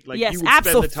 right? Like, yes, you would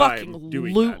spend the time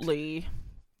doing that. Absolutely.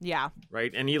 Yeah.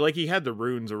 Right? And he had the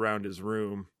runes around his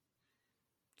room.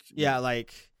 Yeah,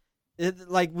 like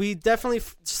we definitely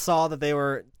saw that they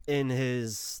were in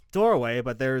his doorway,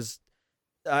 but there's,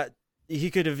 he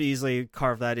could have easily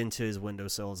carved that into his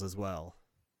windowsills as well.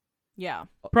 Yeah.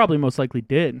 Probably most likely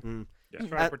did. Yeah.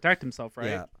 Trying to protect himself, right?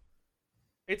 Yeah.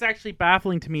 It's actually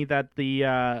baffling to me that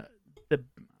the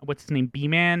what's his name,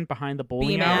 B-Man behind the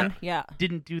bowling alley,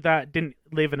 didn't do that, didn't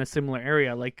live in a similar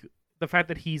area. Like the fact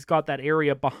that he's got that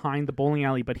area behind the bowling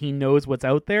alley, but he knows what's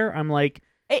out there. I'm like,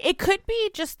 it could be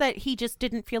just that he just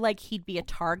didn't feel like he'd be a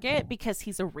target because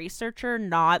he's a researcher,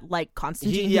 not like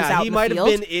Constantine. Who's out he in might the have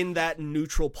field. been in that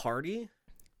neutral party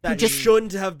that just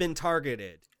shouldn't have been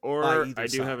targeted. Or I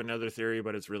do side. have another theory,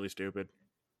 but it's really stupid.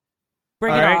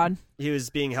 Bring it on. He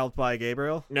was being helped by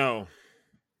Gabriel? No.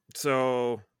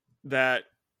 So that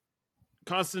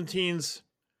Constantine's,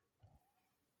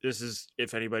 this is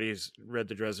if anybody's read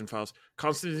the Dresden Files,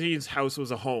 Constantine's house was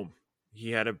a home.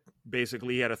 He had a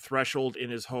threshold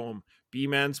in his home.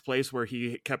 B-Man's place where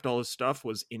he kept all his stuff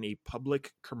was in a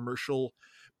public commercial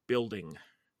building.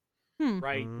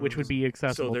 Right, which would be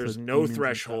accessible. So there's to no demons and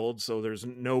threshold, so there's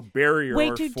no barrier.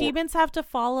 Wait, do demons have to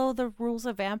follow the rules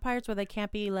of vampires where they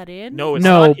can't be let in? No, it's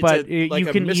not. But like you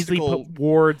can easily put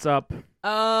wards up.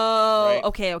 Oh, Right.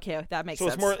 okay, that makes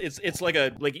sense. So it's more, it's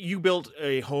like you built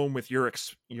a home with your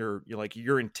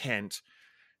intent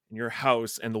in your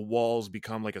house, and the walls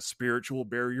become like a spiritual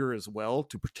barrier as well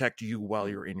to protect you while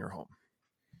you're in your home.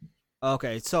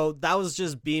 Okay, so that was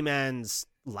just B-Man's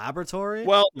laboratory?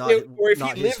 Well, not or if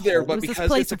not he his lived there, home? but This is because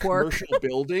place it's a of work. commercial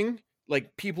building,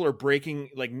 like people are breaking,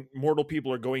 like mortal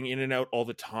people are going in and out all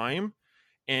the time,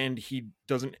 and he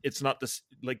doesn't. It's not this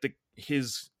like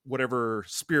his whatever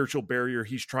spiritual barrier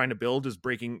he's trying to build is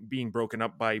being broken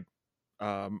up by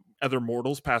other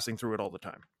mortals passing through it all the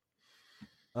time.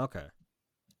 Okay.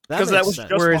 Because that was just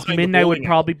whereas behind the Midnight would bowling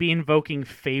probably be invoking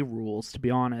Fey rules, to be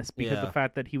honest, because Yeah. the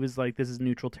fact that he was like, "This is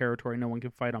neutral territory; no one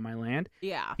can fight on my land."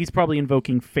 Yeah. He's probably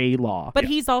invoking Fey law. But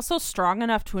he's also strong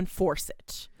enough to enforce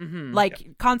it. Mhm.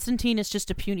 Like, Constantine is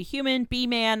just a puny human.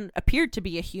 B-Man appeared to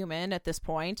be a human at this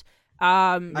point.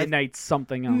 Midnight's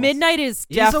something else. Midnight is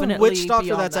He's definitely a witch doctor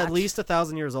beyond that's that. at least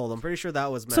 1,000 years old. I'm pretty sure that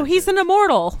was mentioned. So he's an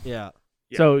immortal. Yeah.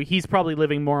 So he's probably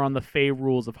living more on the Fey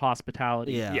rules of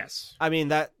hospitality. Yeah. Yes. I mean,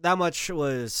 that much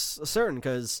was certain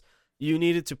because you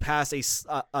needed to pass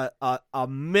a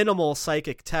minimal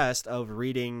psychic test of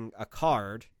reading a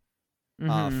card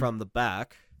Mhm. from the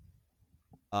back.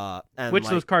 And Which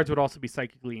like, those cards would also be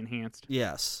psychically enhanced.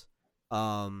 Yes.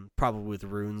 Probably with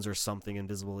runes or something,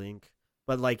 invisible ink.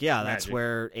 But like, yeah, that's Magic.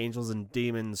 where angels and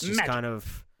demons just Magic. kind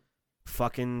of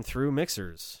fucking through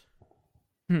mixers.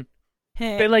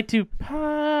 They like to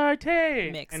party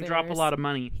Mixers. and drop a lot of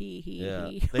money. Yeah.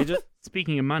 They just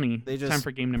Speaking of money, They it's just- time for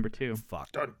game number 2.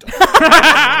 fuck. Dun, dun.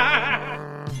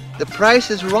 The price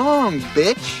is wrong,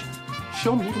 bitch.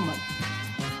 Show me the money.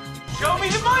 Show me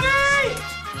the money!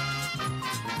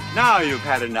 Now you've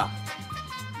had enough.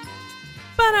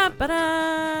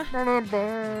 Ba-da-ba-da.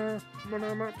 All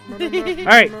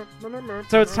right,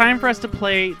 so it's time for us to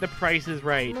play The Price is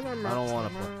Right. I don't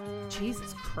want to play.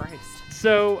 Jesus Christ.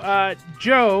 So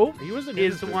Joe He wasn't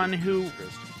is in the one who,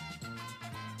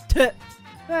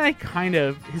 kind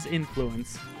of, his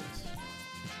influence.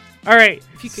 All right,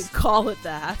 If you could call it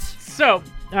that. so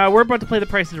we're about to play The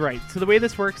Price is Right. So the way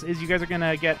this works is you guys are going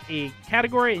to get a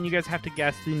category, and you guys have to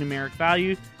guess the numeric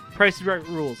value. Price is Right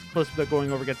rules. Close without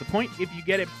going over gets a point. If you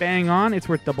get it bang on, it's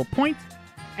worth double points.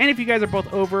 And if you guys are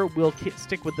both over, we'll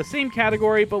stick with the same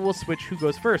category, but we'll switch who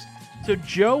goes first. So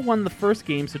Joe won the first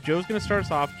game, so Joe's going to start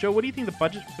us off. Joe, what do you think the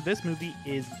budget for this movie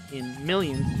is in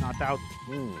millions, not thousands?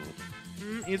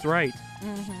 Is right.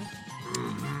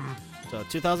 So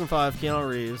 2005, Keanu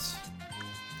Reeves.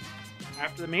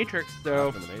 After The Matrix, so...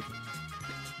 After the Matrix.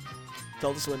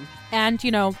 Tilda Swinton. And,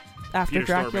 after Peter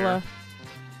Dracula.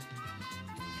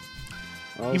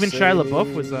 Even Shia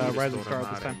LaBeouf was Rising Star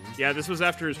at this time. Yeah, this was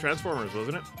after his Transformers,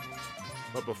 wasn't it?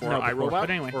 But before No, before, iRobot? but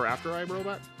anyway. Or after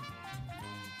iRobot?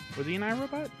 Was he in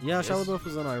iRobot? Yeah, Yes. Shia LaBeouf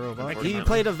was on iRobot. Or He not.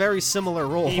 played a very similar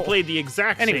role. He played the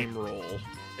exact Anyway. same role,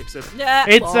 except Yeah,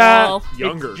 It's lol.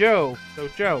 younger. It's Joe. So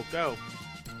Joe, go.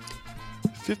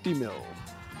 50 mil.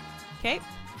 Okay.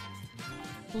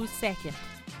 Who's second?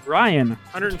 Ryan,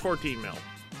 114 mil.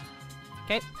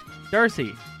 Okay.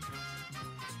 Darcy.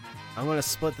 I'm going to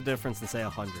split the difference and say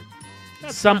 100.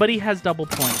 Somebody has double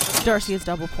points. Darcy has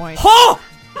double points.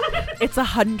 It's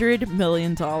 $100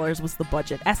 million was the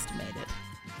budget estimated.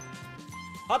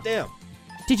 Hot damn.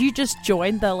 Did you just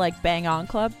join the Bang On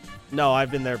Club? No,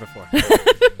 I've been there before.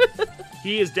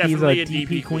 He is definitely a a DP,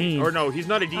 DP queen. Or no, he's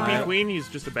not a DP I- queen. He's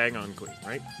just a bang-on queen,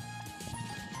 right?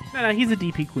 No, he's a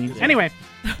DP queen. Yeah. Anyway,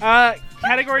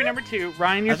 category number 2.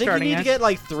 Ryan, you're I think you starting need to us. get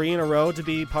like 3 in a row to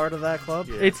be part of that club.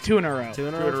 Yeah. It's 2 in a row. 2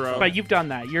 in a Two in a row. But you've done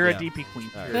that. You're Yeah. a DP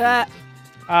queen. All right.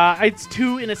 It's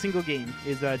 2 in a single game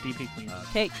is a DP queen.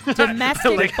 Okay.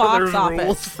 Domestic Like how box there's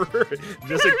rules office. for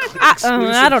this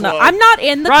I don't know. club. I'm not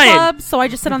in the Ryan. club, so I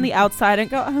just sit on the outside and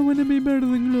go, I want to be part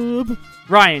of the club.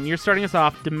 Ryan, you're starting us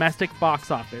off. Domestic box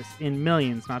office in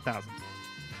millions, not thousands.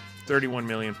 31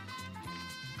 million.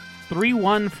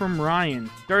 3-1 from Ryan.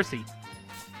 Darcy.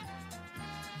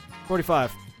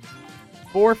 45.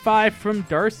 4-5 from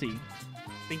Darcy.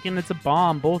 Thinking it's a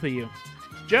bomb, both of you.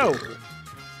 Joe.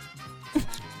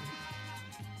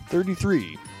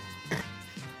 33.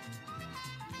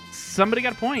 Somebody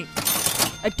got a point.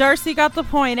 Darcy got the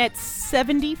point at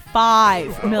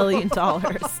 $75 million.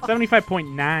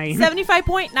 $75.9.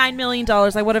 $75.9 million.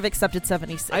 I would have accepted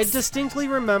 76. I distinctly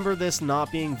remember this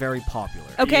not being very popular.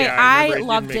 Okay, Yeah, I I remember it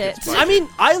loved didn't make it. its budget. I mean,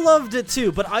 I loved it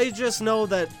too, but I just know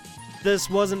that this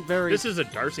wasn't very This is a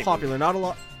Darcy popular. Not a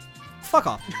lot. Fuck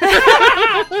off.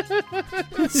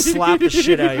 Slap the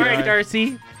shit out of you. All right,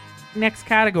 Darcy. Next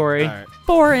category. All right.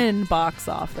 Foreign box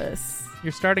office.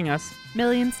 You're starting us.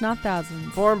 Millions, not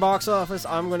thousands. Foreign box office,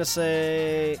 I'm going to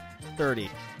say 30.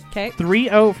 Okay.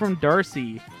 3-0 from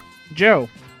Darcy. Joe.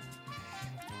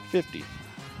 50.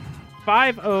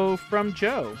 5-0 from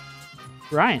Joe.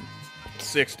 Ryan.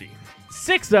 60.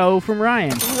 6-0 from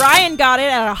Ryan. Ryan got it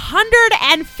at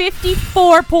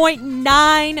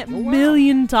 $154.9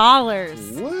 million.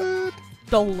 What?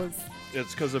 Dollars.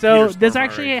 It's because of So Peter this Stormare.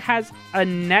 actually has a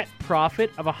net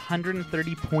profit of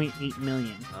 130.8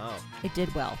 million. Oh. It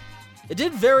did well. It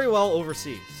did very well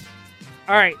overseas.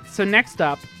 All right, so next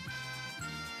up,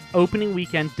 opening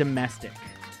weekend domestic.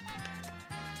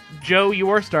 Joe, you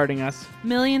are starting us.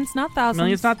 Millions, not thousands.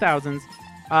 Millions, not thousands.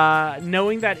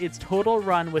 Knowing that its total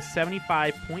run was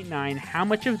 75.9, how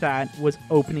much of that was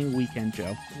opening weekend,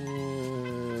 Joe?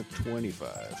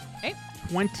 25. Okay.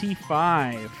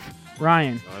 25.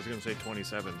 Ryan. I was going to say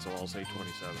 27, so I'll say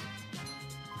 27.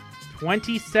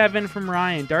 27 from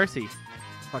Ryan. Darcy.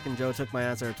 Fucking Joe took my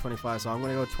answer at 25, so I'm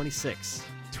going to go 26.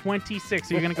 26.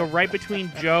 So you're going to go right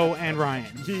between Joe and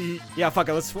Ryan. Yeah, fuck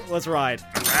it. Let's ride.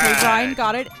 Okay, Ryan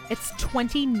got it. It's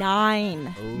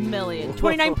 29 million.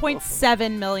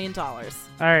 $29.7 million. All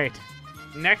right.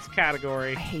 Next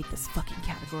category. I hate this fucking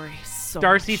category so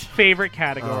Darcy's much. favorite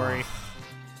category.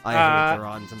 I hate the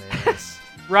Rotten Tomatoes.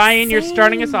 Ryan, you're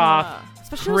starting us off.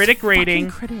 Especially Critic those fucking rating.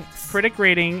 critics. Critic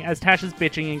rating as Tasha's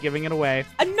bitching and giving it away.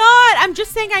 I'm not. I'm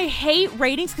just saying I hate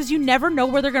ratings because you never know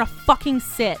where they're going to fucking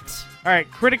sit. All right,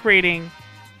 critic rating.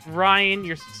 Ryan,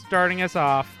 you're starting us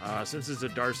off. Since it's a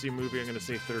Darcy movie, I'm going to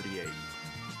say 38.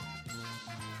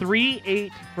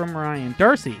 3.8 from Ryan.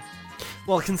 Darcy.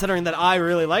 Well, considering that I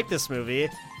really like this movie,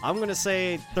 I'm going to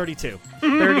say 32.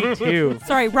 32.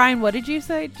 Sorry, Ryan, what did you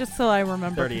say? Just so I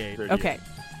remember. 38. Okay.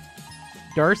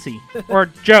 Darcy. Or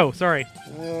Joe, sorry.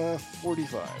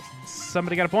 45.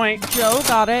 Somebody got a point. Joe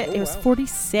got it. It was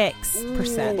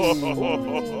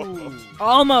 46%.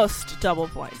 Almost double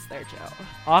points there, Joe.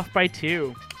 Off by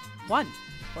 2. 1.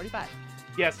 45.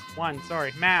 Yes, 1.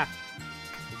 Sorry. Math.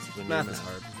 Math is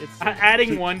hard. It's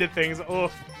adding 1 to things. Oh.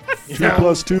 2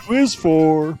 plus 2 is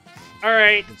 4. All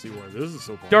right. Let's see why this is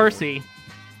so popular. Darcy.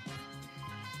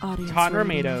 Audience Todd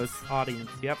ratings. Tomatoes. Audience.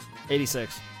 Yep.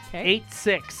 86. Okay.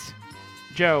 8.6.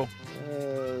 Joe.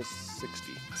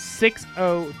 60.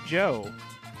 6.0 Joe.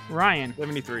 Ryan.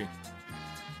 73.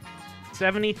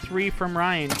 73 from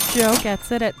Ryan. Joe gets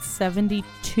it at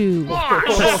 72. All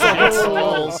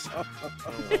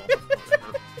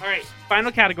right,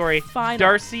 final category. Final.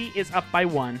 Darcy is up by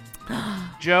 1.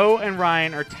 Joe and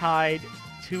Ryan are tied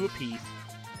 2 apiece.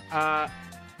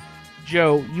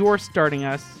 Joe, you are starting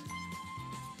us.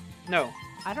 No.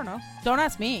 I don't know. Don't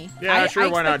ask me. Yeah, sure,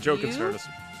 why not? expect Joe can you- start us.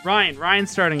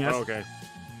 Ryan's starting us. Oh, okay.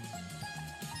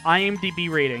 IMDb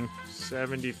rating.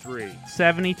 73.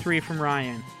 73 from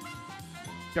Ryan.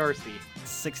 Darcy.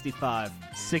 65.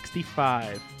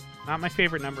 65. Not my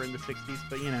favorite number in the 60s,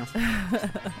 but you know.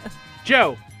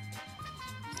 Joe.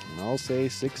 And I'll say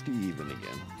 60 even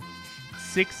again.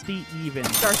 60 even.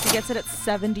 Darcy gets it at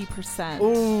 70%.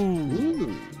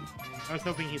 Ooh. I was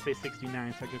hoping he'd say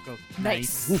 69, so I could go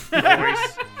Nice.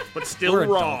 Nice. But still We're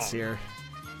wrong. adults here.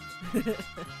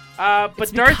 But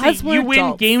It's Darcy, because we're you win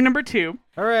adults. game number 2,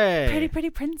 Hooray. Pretty, pretty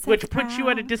princess. which puts you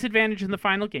at a pal. disadvantage in the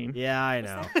final game. Yeah, I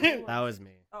know. That was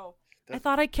me. Oh. I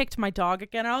thought I kicked my dog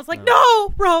again. I was like,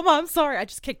 no, Roma, I'm sorry. I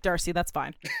just kicked Darcy. That's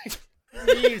fine.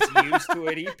 He's used to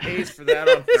it. He pays for that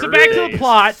on So back to the Thursdays.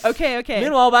 plot. Okay.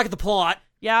 Meanwhile, back at the plot.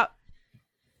 Yeah.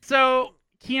 So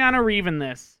Keanu Reeves in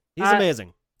this. He's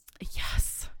amazing.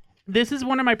 Yes. This is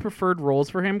one of my preferred roles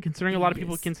for him, considering a lot of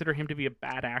people consider him to be a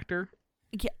bad actor.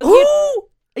 Yeah. Ooh!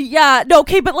 Yeah. No,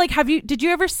 okay, but like, did you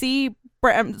ever see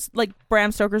Bram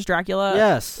Stoker's Dracula?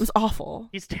 Yes. It was awful.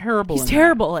 He's terrible. He's in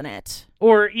terrible in it. that.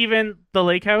 Or even The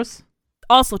Lake House.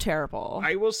 Also terrible.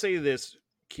 I will say this: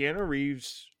 Keanu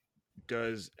Reeves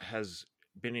has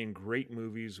been in great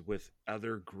movies with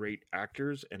other great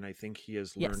actors, and I think he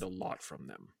has learned a lot from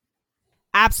them.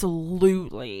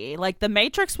 Absolutely. Like, The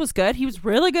Matrix was good. He was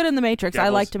really good in The Matrix. I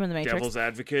liked him in The Matrix. Devil's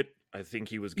Advocate, I think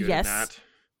he was good Yes. in that.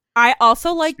 I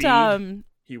also liked Speed,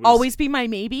 he was, Always Be My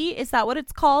Maybe. Is that what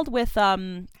it's called? With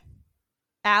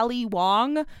Ali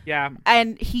Wong. Yeah.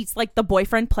 And he's like the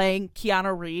boyfriend playing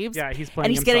Keanu Reeves. Yeah, he's playing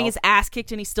And he's getting his himself. ass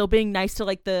kicked, and he's still being nice to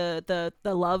like the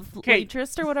love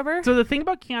waitress or whatever. So the thing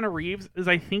about Keanu Reeves is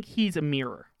I think he's a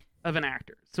mirror of an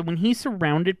actor. So when he's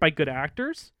surrounded by good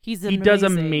actors, he does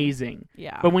amazing.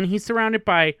 Yeah. But when he's surrounded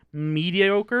by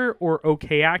mediocre or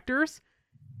okay actors,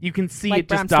 you can see like it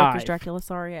Bram just Stoker's dive. Dracula.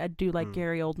 Sorry, I do like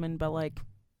Gary Oldman, but like,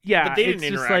 Yeah, But they it's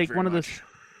didn't just interact like very one of much. those.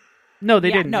 No, they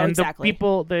Yeah, didn't. no, and exactly.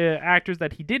 the actors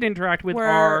that he did interact with Were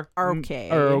are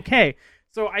okay. Are okay.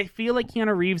 So I feel like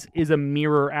Keanu Reeves is a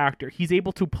mirror actor. He's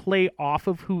able to play off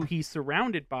of who he's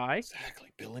surrounded by. Exactly,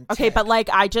 Bill and okay, but like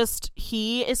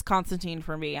he is Constantine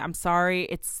for me. I'm sorry,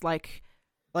 it's like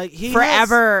he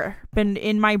forever been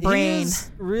in my brain.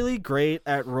 He's really great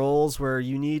at roles where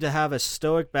you need to have a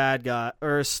stoic bad guy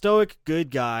or a stoic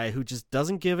good guy who just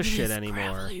doesn't give a shit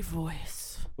animore.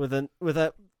 Voice. With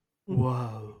a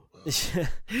whoa.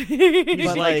 He's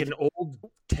But, like an old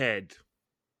Ted.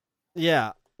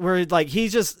 Yeah, where like he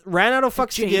just ran out of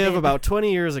fucks to give about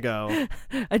 20 years ago.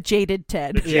 A jaded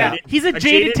Ted. Yeah. He's a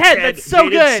jaded Ted. That's so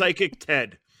jaded good. Psychic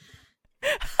Ted.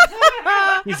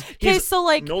 Okay, so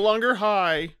like no longer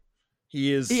high.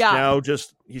 He is Yeah. now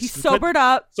just he's sobered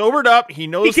up. Sobered up. He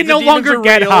knows He can the no demons longer are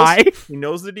get real. high. He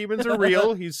knows the demons are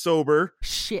real. He's sober.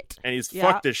 Shit. And he's Yeah.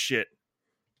 fucked this shit.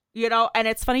 You know, and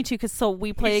it's funny too because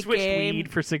we play He a switched game. weed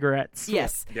for cigarettes.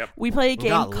 Yes. Yep. We play a We game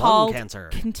got lung called cancer.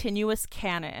 Continuous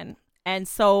Canon. And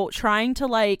so trying to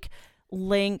like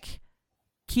link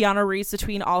Keanu Reeves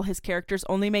between all his characters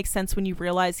only makes sense when you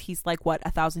realize he's like, what,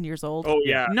 1,000 years old? Oh,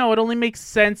 yeah. No, it only makes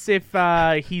sense if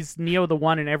he's Neo the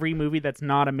One in every movie that's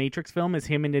not a Matrix film is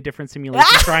him in a different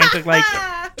simulation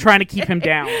trying to keep him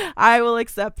down. I will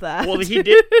accept that. Well, he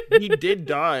did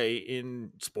die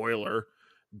in, spoiler,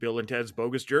 Bill and Ted's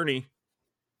Bogus Journey.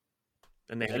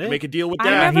 And they had to make a deal with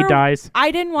that. He dies.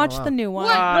 I didn't watch Oh, wow. the new one.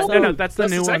 No, that's the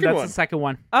That's new the one. second That's one. the second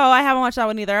one. Oh, I haven't watched that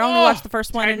one either. I only watched the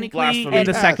first one. Technically, Blasphemy. in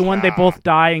the second one, they both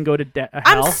die and go to hell.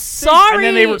 I'm sorry. And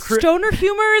then they recruit. Stoner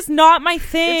humor is not my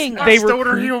thing. It's not They stoner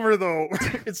recruit- humor, though.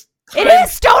 It's It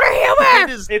is stoner humor. It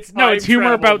is It's humor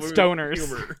time about travel stoners.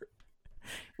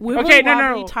 humor. Okay,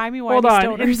 no. Timey-wimey Hold on.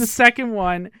 stoners. In the second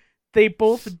one, they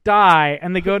both die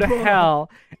and they go to hell,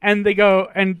 and they go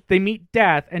and they meet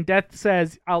Death, and Death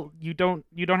says, you don't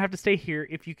have to stay here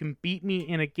if you can beat me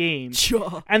in a game."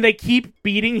 Sure. And they keep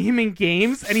beating him in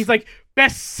games, and he's like,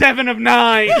 "Best 7 of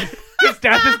 9." Because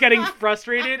Death is getting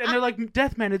frustrated, and they're like,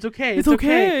 "Death, man, it's okay. It's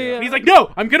okay." And he's like,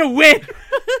 "No, I'm gonna win."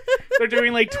 They're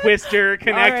doing like Twister,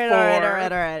 Connect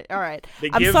Four. All right. They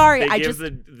I'm give- sorry. They I give just.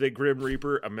 the Grim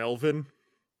Reaper a Melvin.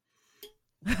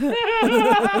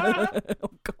 Oh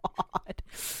God.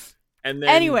 And then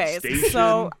Anyways, Station.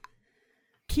 so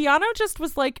Keanu just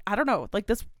was like, I don't know, like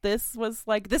this was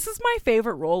like, this is my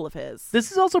favorite role of his.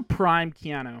 This is also prime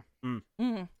Keanu.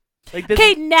 Mm. Like this.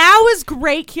 Okay, now is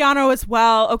great Keanu as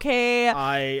well. Okay,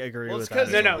 I agree Well, with it's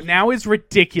 'cause- that. No, now is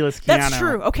ridiculous Keanu. that's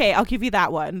true. Okay, I'll give you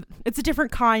that one. It's a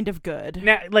different kind of good.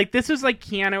 Now, like this was like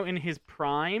Keanu in his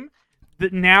prime.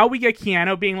 That now we get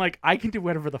Keanu being like, I can do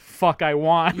whatever the fuck I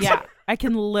want. Yeah, I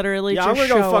can literally. Yeah, just I'm gonna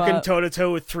show go fucking up. toe to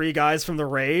toe with 3 guys from the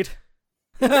raid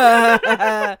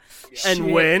and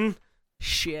and win.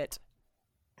 Shit.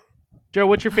 Joe,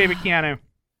 what's your favorite Keanu?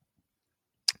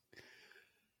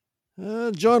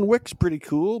 John Wick's pretty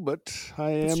cool, but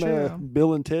I That's am a true.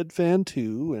 Bill and Ted fan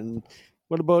too. And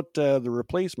what about The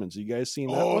Replacements? You guys seen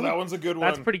that Oh, one? that one's a good one.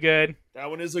 That's pretty good. That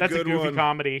one is a That's good a goofy one.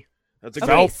 comedy. That's a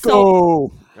Okay, good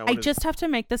so That I one is- just have to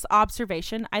make this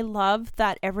observation. I love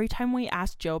that every time we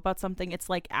ask Joe about something, it's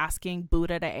like asking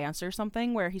Buddha to answer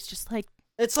something where he's just like,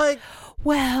 It's like,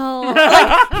 well,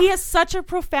 like, he has such a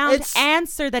profound It's-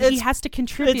 answer that he it's- has to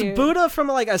contribute. it's Buddha from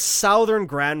like a southern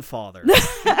grandfather.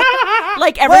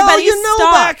 Like everybody well, you know,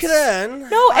 stops. back then.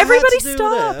 No, I had everybody to do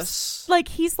stops. this. Like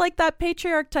he's like that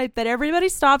patriarch type that everybody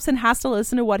stops and has to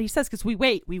listen to what he says because we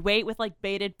wait with like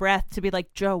bated breath to be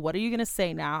like, Joe, what are you gonna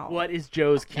say now? What is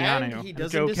Joe's Keanu? And he And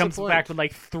doesn't Joe comes disappoint. back with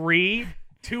like 3,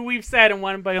 2 we've said, and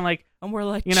one being like, And we're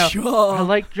like, you know, Joe. I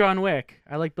like John Wick,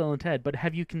 I like Bill and Ted, but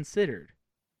have you considered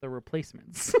The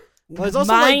Replacements? Well, he's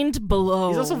also mind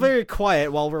blown. He's also very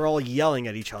quiet while we're all yelling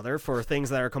at each other for things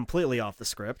that are completely off the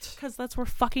script. because that's where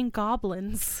fucking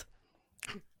goblins.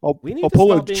 We need I'll to pull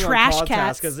stop a being trash on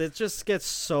cats. because it just gets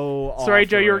so. Sorry, off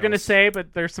Joe, the you were gonna rails. say,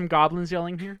 but there's some goblins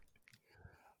yelling here.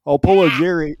 I'll pull a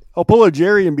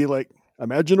Jerry and be like,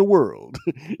 imagine a world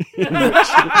in which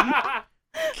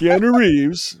Keanu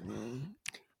Reeves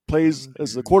plays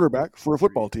as the quarterback for a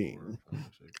football team.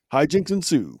 Hijinks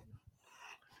ensue.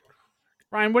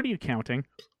 Ryan, what are you counting?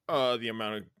 the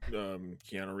amount of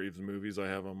Keanu Reeves movies I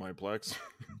have on my Plex.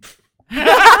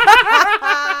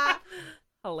 I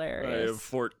Hilarious. have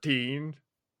 14,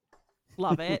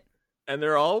 Love it. and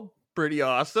they're all pretty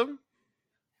awesome.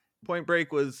 Point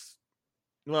Break was,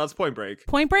 well, it's Point Break.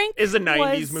 Point Break Is a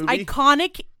 90s was movie.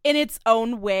 iconic in its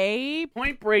own way.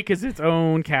 Point Break is its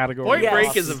own category. Point Yes.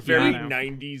 Break is a very Keanu.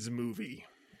 90s movie.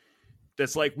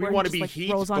 That's like, we Where he want to just, be like,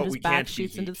 heat, rolls on but his we back, can't be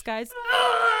shoots into heat. the skies.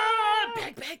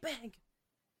 Bang, bang, bang.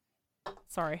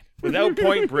 Sorry. Without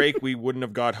Point Break, we wouldn't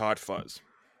have got Hot Fuzz.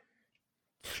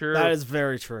 Sure. That is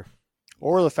very true.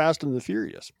 Or The Fast and the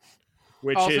Furious.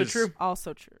 Which Also is true.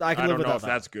 Also true. I can I live don't know without if that.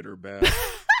 that's good or bad.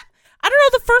 I don't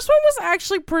know. The first one was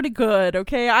actually pretty good.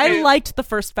 Okay, I liked the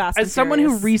first Fast. and As someone who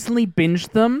Furious. recently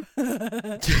binged them,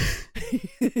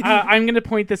 I'm going to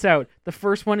point this out. The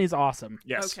first one is awesome.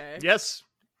 Yes. Okay. Yes.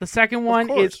 The second one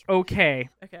course. is okay.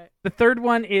 Okay. The third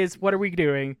one is, what are we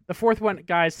doing? The fourth one,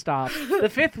 guys, stop. The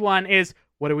fifth one is,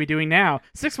 what are we doing now?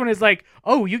 Sixth one is like,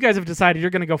 oh, you guys have decided you're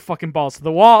going to go fucking balls to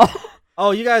the wall.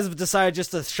 Oh, you guys have decided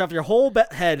just to shove your whole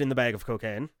head in the bag of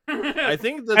cocaine. I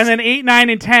think that's... And then 8, 9,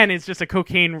 and 10 is just a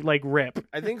cocaine like rip.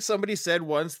 I think somebody said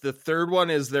once the third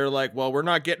one is they're like, well, we're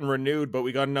not getting renewed, but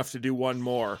we got enough to do one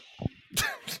more.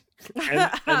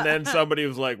 and then somebody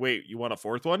was like, wait, you want a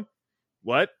fourth one?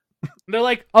 What? They're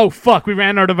like, oh fuck, we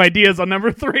ran out of ideas on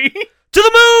number 3. To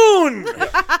the moon!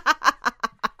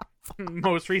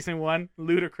 Most recent one,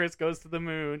 Ludacris goes to the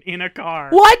moon in a car.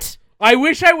 What? I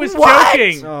wish I was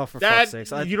joking. Oh, for that, fuck's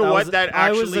sakes. you know what? That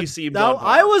actually seemed on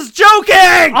par. I was joking!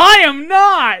 I am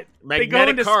not! They go Magnetic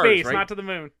into cars, space, right? not to the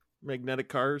moon. Magnetic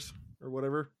cars or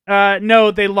whatever. No,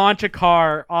 they launch a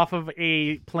car off of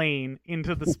a plane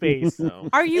into the space. No.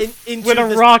 Are you with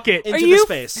a rocket into Are the you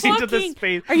space. into the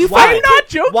space? Are you Why? Are you not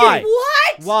joking? Why?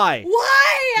 What? Why?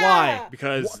 Why? Why?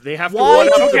 Because they have to Why? one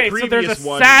up Okay, the so there's previous a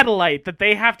one. satellite that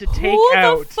they have to take Who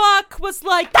out. the fuck was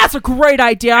like, that's a great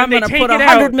idea. I'm And they going to take put it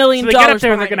out. $100 million So they get up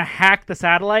there and they're behind going to hack the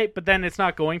satellite, but then it's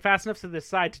not going fast enough, so they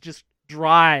decide to just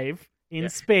drive in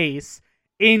space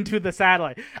into the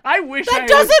satellite. I wish That I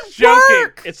doesn't was joking.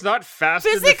 work! It's not Fast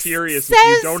and the Physics Furious says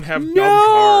if you don't have dumb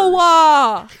no.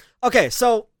 cars. Okay,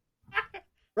 so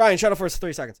Ryan, shut up for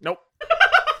 3 seconds. Nope.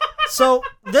 So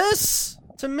this,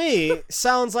 to me,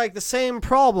 sounds like the same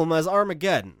problem as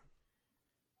Armageddon.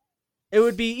 It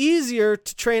would be easier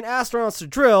to train astronauts to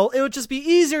drill. It would just be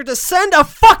easier to send a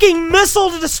fucking missile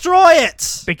to destroy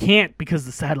it. They can't because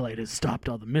the satellite has stopped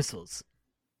all the missiles.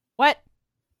 What?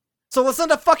 So let's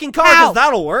send a fucking car because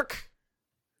that'll work.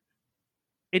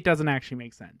 It doesn't actually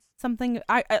make sense. Something,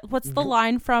 what's the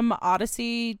line from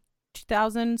Odyssey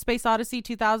 2000, Space Odyssey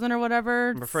 2000 or whatever?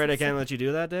 I'm afraid I can't let you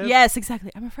do that, Dave. Yes,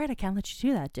 exactly. I'm afraid I can't let you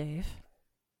do that, Dave.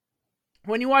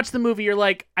 When you watch the movie, you're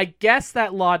like, I guess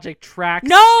that logic tracks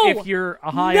No! if you're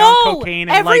high on cocaine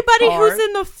and everybody like cars. who's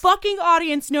in the fucking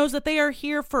audience knows that they are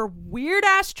here for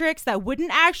weird-ass tricks that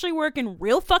wouldn't actually work in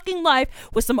real fucking life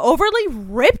with some overly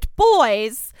ripped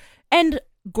boys and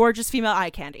gorgeous female eye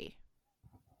candy.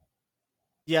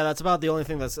 Yeah, that's about the only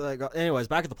thing that's... anyways,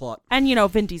 back at the plot. And,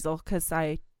 Vin Diesel, because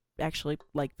I actually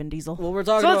like Vin Diesel. Well, we're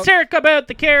talking So let's talk about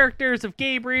the characters of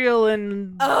Gabriel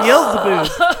and Beelzebub.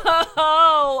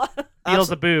 Oh!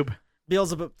 Beelzebub.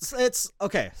 Beelzebub. It's...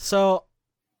 Okay, so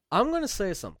I'm going to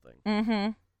say something.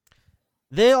 Mm-hmm.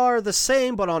 They are the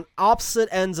same, but on opposite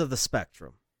ends of the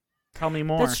spectrum. Tell me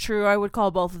more. That's true. I would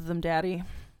call both of them daddy.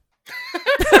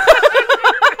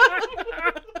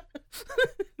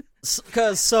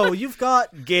 So you've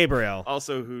got Gabriel,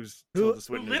 Also, who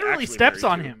literally steps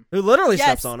on him. who literally Yes.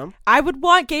 steps on him. I would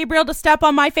want Gabriel to step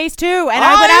on my face too, and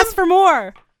I would ask for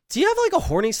more. Do you have like a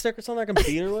horny stick or something I can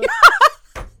beat her with?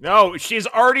 No, she's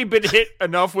already been hit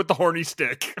enough with the horny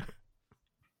stick.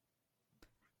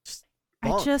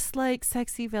 I just like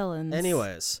sexy villains.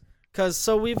 Anyways,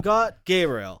 so we've got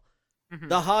Gabriel,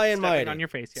 the high and Stepping mighty. on your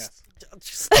face, yes.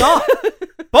 Stop,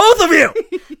 both of you.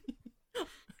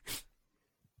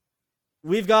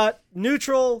 We've got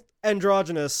neutral,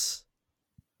 androgynous.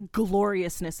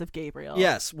 Gloriousness of Gabriel.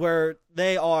 Yes, where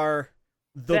they are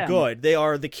the Them. good. They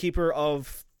are the keeper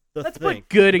of the Let's thing. put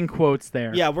good in quotes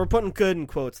there. Yeah, we're putting good in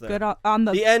quotes there. Good on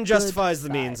the end good justifies the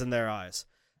side. means in their eyes.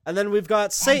 And then we've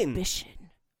got Satan. Ambition.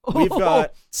 We've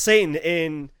got Satan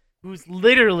in... Who's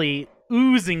literally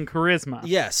oozing charisma.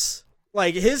 Yes.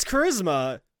 Like, his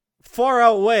charisma far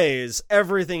outweighs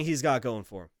everything he's got going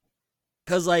for him.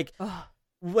 Because, like,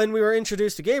 when we were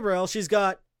introduced to Gabriel, she's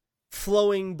got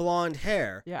flowing blonde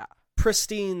hair. Yeah.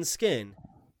 Pristine skin.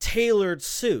 Tailored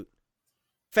suit.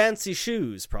 Fancy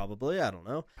shoes, probably. I don't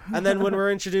know. And then when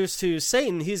we're introduced to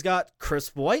Satan, he's got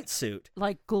crisp white suit.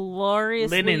 Like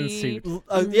gloriously Linen suit.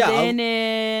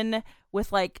 Linen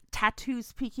with like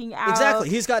tattoos peeking out. Exactly.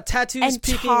 He's got tattoos and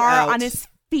peeking tar out on his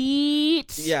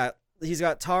feet. Yeah, he's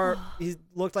got tar. He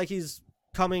looked like he's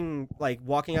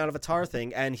walking out of a tar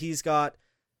thing, and he's got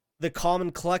the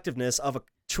common collectiveness of a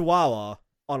chihuahua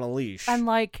on a leash. And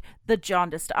like the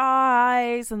jaundiced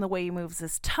eyes and the way he moves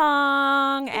his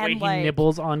tongue The and way he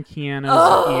nibbles on Keanu's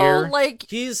oh, ear. like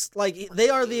he's like they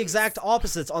are the exact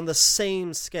opposites on the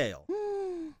same scale.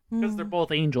 Because they're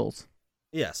both angels.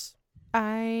 Yes.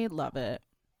 I love it.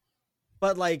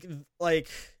 But like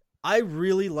I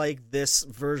really like this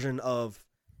version of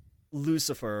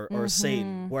Lucifer or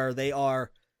Satan, where they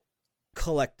are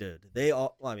collected. They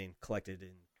all, collected in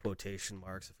quotation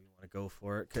marks if we want to go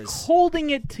for it, because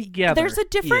holding it together. There's a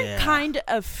different kind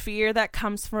of fear that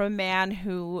comes from a man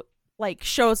who like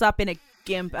shows up in a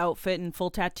gimp outfit and full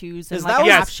tattoos and like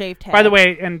a half-shaved head. By the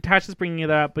way, and Tash is bringing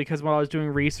it up because while I was doing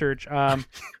research,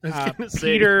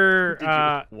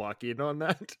 Peter walk in on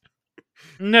that.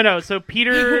 No. So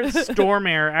Peter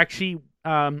Stormare actually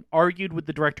argued with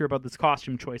the director about this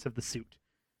costume choice of the suit.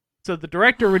 So the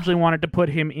director originally wanted to put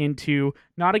him into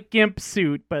not a gimp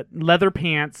suit, but leather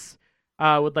pants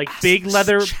with like big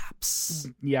leather chaps.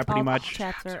 Yeah, pretty much.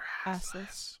 Chaps are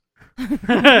assless.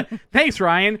 Thanks,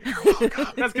 Ryan.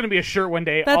 That's gonna be a shirt one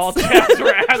day. All chaps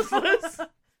are assless.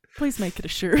 Please make it a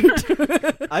shirt.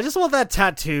 I just want that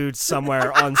tattooed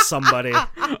somewhere on somebody.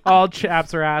 All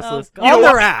chaps are assless. On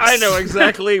their ass. I know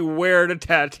exactly where to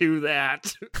tattoo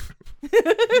that.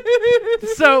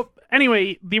 So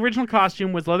anyway, the original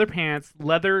costume was leather pants,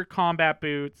 leather combat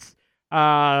boots,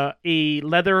 a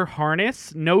leather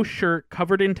harness, no shirt,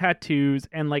 covered in tattoos,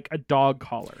 and like a dog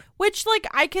collar. Which, like,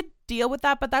 I could deal with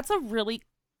that, but that's a really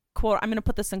quote. I'm going to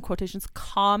put this in quotations.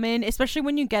 Common, especially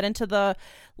when you get into the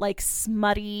like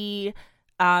smutty,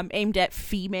 aimed at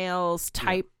females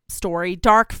type story.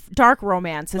 Dark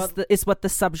romance is what the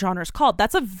subgenre is called.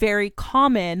 That's a very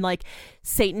common, like,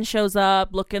 Satan shows up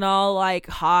looking all like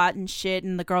hot and shit,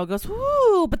 and the girl goes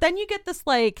woo, but then you get this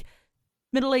like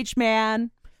middle-aged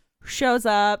man who shows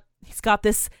up. He's got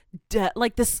this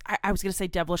I was gonna say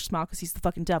devilish smile because he's the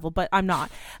fucking devil, but I'm not,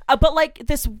 but like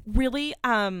this really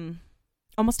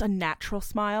almost a natural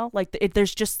smile. Like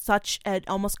there's just such an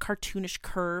almost cartoonish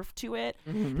curve to it.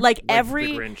 Mm-hmm. Like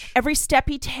every step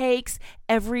he takes,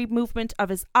 every movement of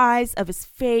his eyes, of his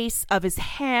face, of his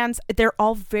hands, they're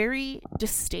all very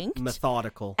distinct,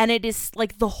 methodical, and it is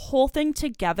like the whole thing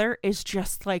together is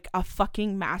just like a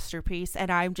fucking masterpiece.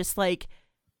 And I'm just like,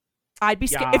 I'd be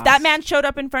scared if that man showed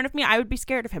up in front of me. I would be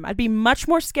scared of him. I'd be much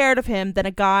more scared of him than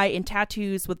a guy in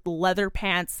tattoos with leather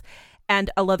pants and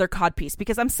a leather codpiece,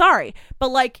 because I'm sorry,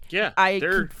 but like, I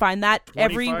can find that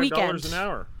every weekend. $25 an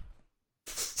hour.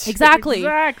 Exactly.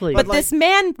 But like, this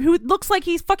man who looks like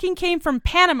he fucking came from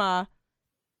Panama,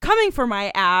 coming for my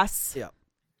ass. Yeah.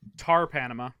 Tar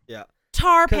Panama. Yeah.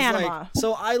 Tar Panama. Like,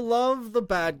 so I love the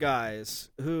bad guys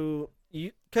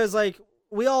because like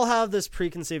we all have this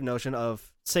preconceived notion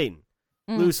of Satan,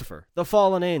 Lucifer, the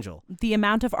fallen angel. The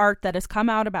amount of art that has come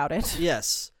out about it.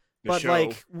 Yes. But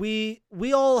like we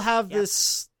all have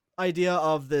this idea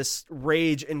of this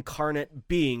rage incarnate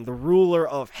being, the ruler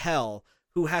of hell,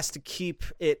 who has to keep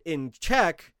it in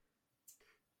check.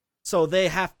 So they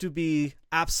have to be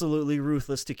absolutely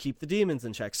ruthless to keep the demons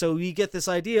in check. So you get this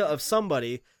idea of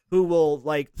somebody who will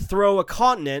like throw a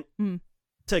continent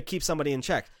to keep somebody in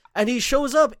check. And he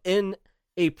shows up in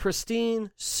a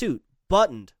pristine suit,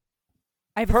 buttoned,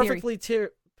 perfectly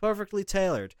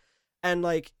tailored. And,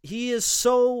 like, he is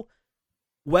so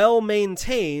well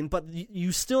maintained, but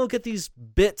you still get these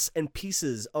bits and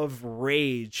pieces of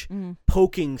rage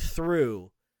poking through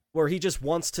where he just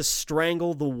wants to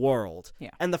strangle the world.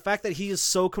 Yeah. And the fact that he is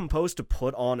so composed to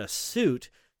put on a suit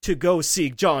to go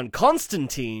see John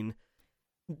Constantine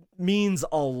means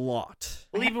a lot.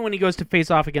 Well, even when he goes to face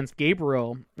off against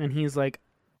Gabriel, and he's like,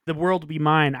 the world will be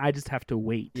mine, I just have to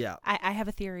wait. Yeah. I have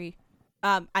a theory.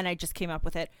 And I just came up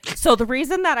with it. So the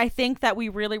reason that I think that we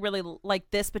really, really like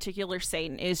this particular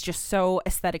Satan is just so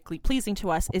aesthetically pleasing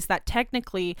to us is that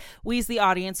technically we as the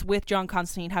audience with John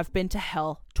Constantine have been to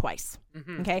hell twice.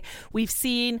 Mm-hmm. Okay. We've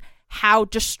seen how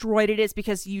destroyed it is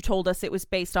because you told us it was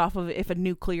based off of a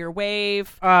nuclear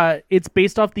wave. It's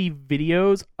based off the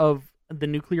videos of the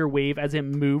nuclear wave as it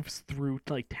moves through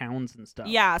like towns and stuff.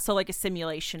 Yeah. So like a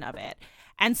simulation of it.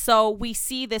 And so we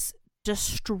see this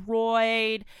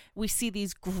destroyed, we see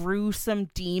these gruesome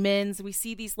demons, we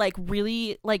see these like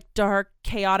really like dark,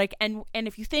 chaotic, and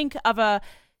if you think of a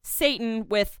Satan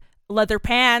with leather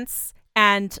pants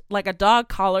and like a dog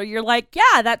collar, you're like,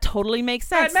 yeah, that totally makes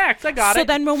sense. Mad Max, I got it. So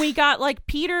then when we got like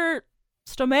Peter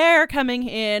Stormare coming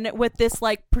in with this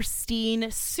like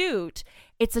pristine suit,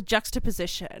 it's a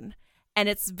juxtaposition. And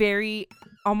it's very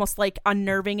almost like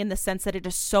unnerving in the sense that it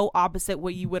is so opposite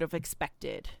what you would have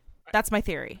expected. That's my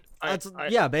theory.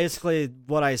 Yeah, basically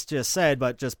what I just said,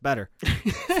 but just better.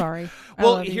 Sorry.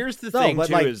 Well, here's the thing,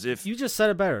 too, like, is if... You just said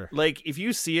it better. Like, if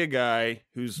you see a guy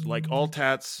who's, like, all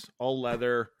tats, all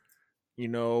leather, you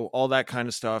know, all that kind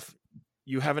of stuff,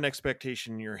 you have an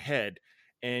expectation in your head,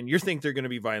 and you think they're going to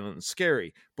be violent and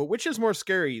scary. But which is more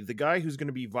scary, the guy who's going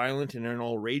to be violent and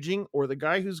all raging, or the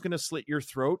guy who's going to slit your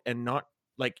throat and not,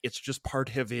 like, it's just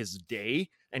part of his day,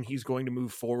 and he's going to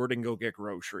move forward and go get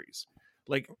groceries?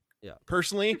 Like... Yeah.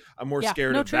 Personally, I'm more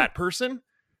scared of that person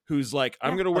who's like,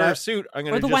 I'm going to wear a suit. I'm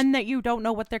going to or the one that you don't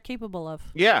know what they're capable of.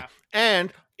 Yeah.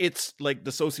 And it's like the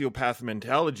sociopath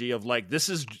mentality of like, this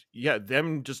is,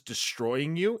 them just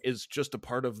destroying you is just a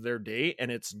part of their day. And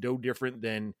it's no different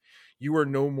than you are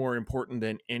no more important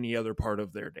than any other part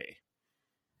of their day.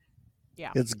 Yeah.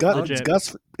 It's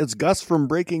Gus from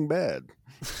Breaking Bad.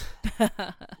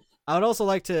 I would also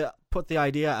like to put the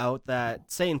idea out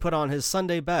that Satan put on his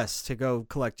Sunday best to go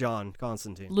collect John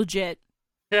Constantine. Legit.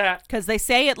 Yeah. Because they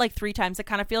say it like 3 times. It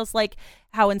kind of feels like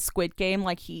how in Squid Game,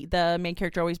 like the main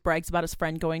character always brags about his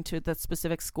friend going to the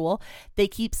specific school. They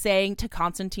keep saying to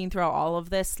Constantine throughout all of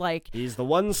this, like... He's the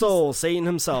one soul Satan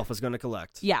himself is going to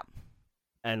collect. Yeah.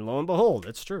 And lo and behold,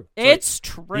 it's true. It's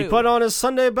true. He put on his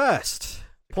Sunday best.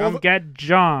 Come get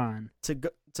John. To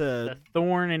the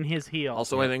thorn in his heel.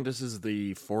 Also, I think this is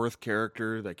the 4th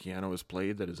character that Keanu has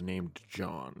played that is named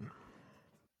John.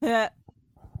 All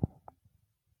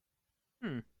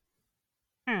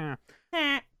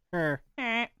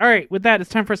right, with that, it's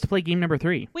time for us to play game number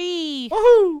 3. Whee!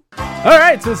 Woohoo! All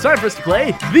right, so it's time for us to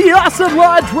play the Awesome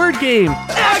Lodge word game.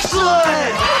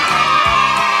 Excellent!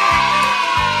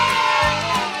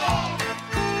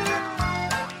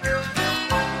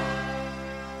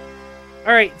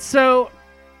 All right, so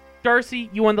Darcy,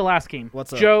 you won the last game.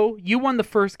 What's up? Joe, you won the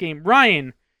first game.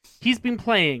 Ryan, he's been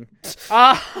playing.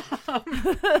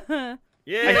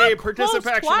 Yay,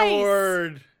 participation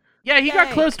award. Yeah, he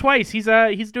got close twice. He's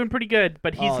doing pretty good,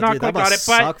 but he's not quite got it.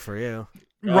 But suck for you.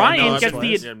 Ryan gets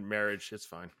the in marriage. It's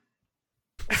fine.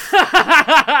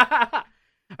 All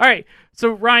right, so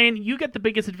Ryan, you get the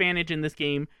biggest advantage in this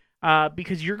game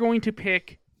because you're going to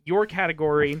pick your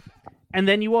category, and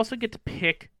then you also get to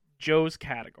pick Joe's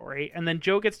category, and then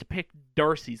Joe gets to pick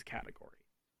Darcy's category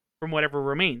from whatever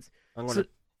remains. I'm going to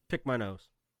pick my nose.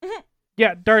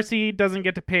 Yeah, Darcy doesn't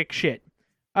get to pick shit.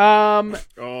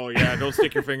 Oh yeah, don't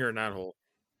stick your finger in that hole.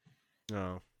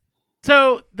 No.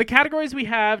 So the categories we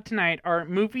have tonight are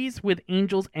movies with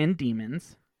angels and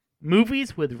demons,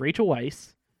 movies with Rachel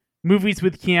Weisz, movies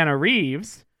with Keanu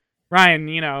Reeves, Ryan,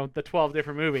 you know, the 12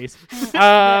 different movies,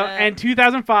 and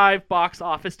 2005 box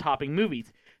office topping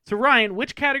movies. So Ryan,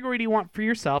 which category do you want for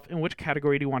yourself, and which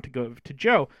category do you want to go to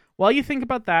Joe? While you think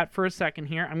about that for a second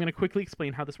here, I'm going to quickly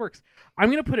explain how this works. I'm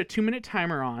going to put a 2-minute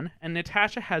timer on, and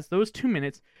Natasha has those 2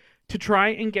 minutes to try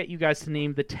and get you guys to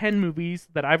name the 10 movies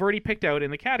that I've already picked out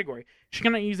in the category. She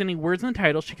cannot use any words in the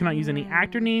title. She cannot use any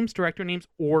actor names, director names,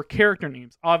 or character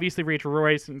names. Obviously, Rachel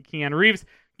Weisz and Keanu Reeves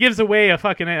gives away a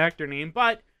fucking actor name,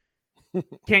 but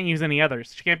can't use any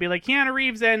others. She can't be like Keanu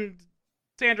Reeves and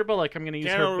Sandra Bullock. I'm going to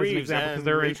use her as an example because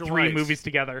they're in 3 movies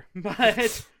together.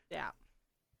 But yeah.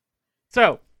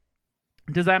 So,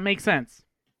 does that make sense?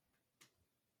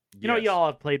 You know what y'all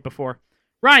have played before.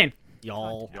 Ryan.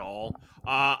 Y'all.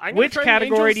 Which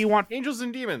category do you want? Angels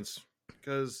and demons.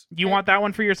 Because you want that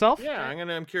one for yourself? Yeah,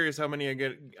 I'm curious how many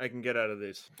I can get out of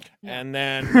this. And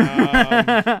then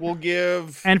we'll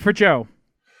give And for Joe.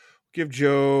 Give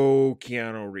Joe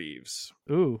Keanu Reeves.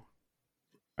 Ooh.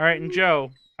 All right, and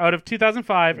Joe, out of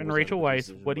 2005 and Rachel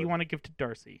Weisz, what do you want to give to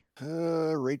Darcy?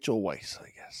 Rachel Weisz, I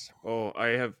guess. Oh, I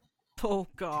have. Oh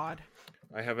God.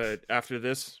 I have after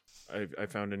this. I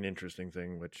found an interesting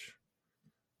thing, which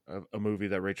a movie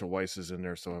that Rachel Weisz is in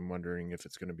there. So I'm wondering if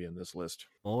it's going to be in this list.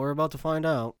 Well, we're about to find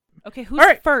out. Okay, who's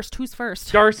first? Who's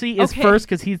first? Darcy is first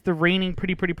because he's the reigning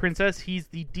pretty princess. He's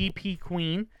the DP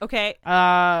queen. Okay.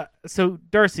 So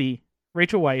Darcy,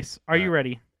 Rachel Weisz, are you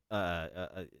ready? I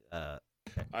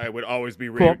would always be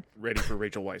ready for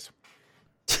Rachel Weisz.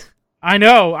 I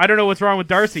know. I don't know what's wrong with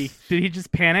Darcy. Did he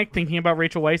just panic thinking about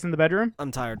Rachel Weisz in the bedroom?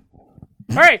 I'm tired.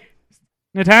 All right.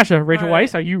 Natasha, Rachel All right.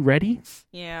 Weisz, are you ready?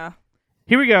 Yeah.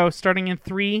 Here we go. Starting in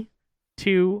 3,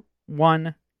 2,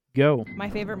 1, go. My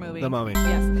favorite movie. The Mummy.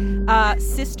 Yes.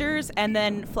 Sisters and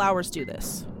then Flowers Do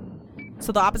This.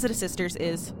 So the opposite of Sisters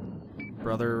is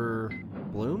Brother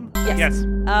Bloom? Yes.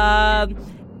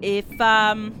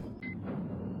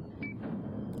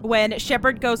 When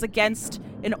Shepard goes against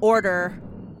an order,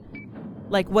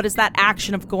 like what is that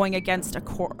action of going against an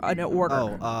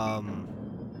order?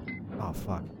 Oh,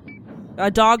 fuck. A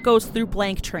dog goes through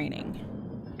blank training.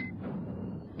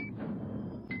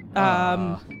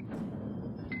 To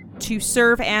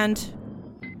serve and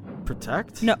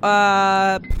protect? No.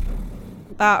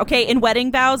 Okay. In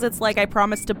wedding vows, it's like I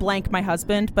promise to blank my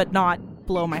husband, but not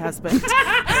blow my husband.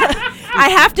 I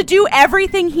have to do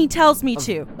everything he tells me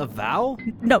to. A vow?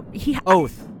 No,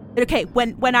 oath. Okay,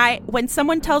 when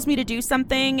someone tells me to do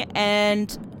something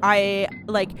and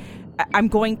I'm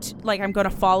going to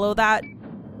follow that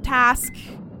task.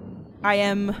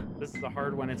 This is a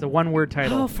hard one. It's a one-word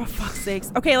title. Oh, for fuck's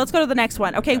sakes. Okay, let's go to the next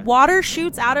one. Okay, water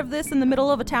shoots out of this in the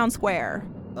middle of a town square.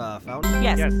 Fountain?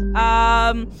 Yes.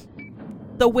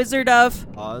 The Wizard of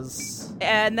Oz.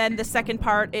 And then the second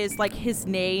part is like his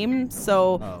name.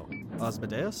 So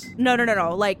Osmodeus? No.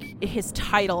 Like his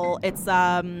title. It's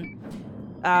Dr.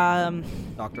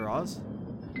 Oz?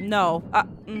 No.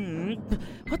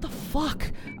 What the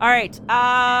fuck? All right.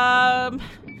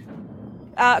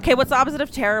 Okay, what's the opposite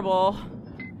of terrible?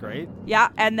 Great. Yeah,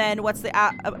 and then what's the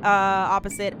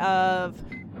opposite of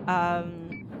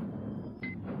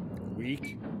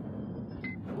Weak.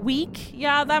 weak?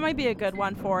 Yeah, that might be a good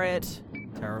one for it.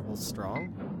 Terrible.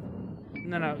 Strong.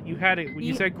 No, you had it.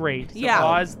 You said great. So Yeah.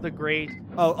 Oz the Great.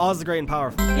 Oh, Oz the Great and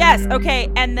Powerful. Yes. Okay,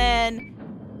 and then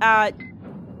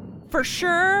for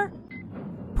sure,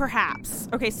 perhaps.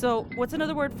 Okay, so what's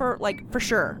another word for for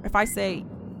sure? If I say,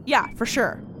 yeah, for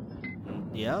sure.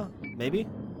 Yeah, maybe.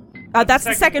 That's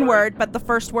the second word, but the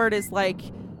first word is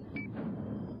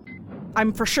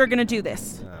I'm for sure gonna do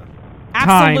this.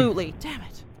 Absolutely. Damn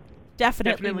it.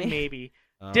 Definitely Maybe.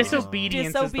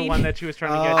 Disobedience is the one that she was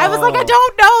trying to get. I was like, I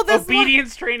don't know this.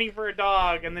 Obedience training for a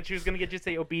dog, and then she was going to get you to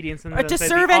say obedience. And then to say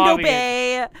serve the and obvious.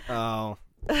 obey. Oh.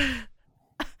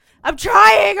 I'm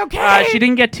trying, okay? She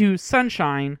didn't get to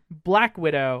Sunshine, Black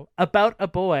Widow, About a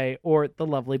Boy, or The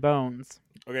Lovely Bones.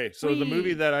 Okay, so the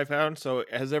movie that I found. So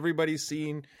has everybody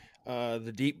seen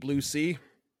The Deep Blue Sea?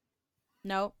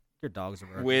 No. Your dogs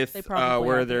are with They probably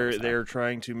where have they're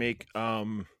trying to make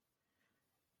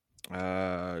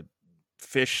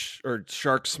fish or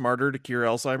sharks smarter to cure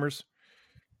Alzheimer's.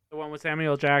 The one with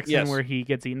Samuel Jackson Yes. where he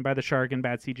gets eaten by the shark in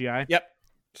bad CGI. Yep.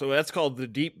 So that's called The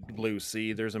Deep Blue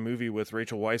Sea. There's a movie with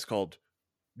Rachel Weisz called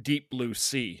Deep Blue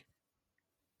Sea,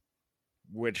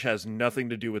 which has nothing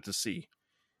to do with the sea.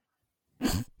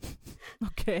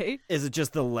 Okay. Is it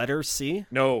just the letter C?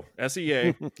 No,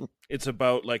 SEA. It's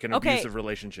about like an Okay. abusive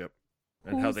relationship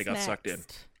and how they got Who's sucked in,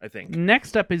 next? I think.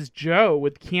 Next up is Joe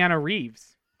with Keanu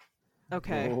Reeves.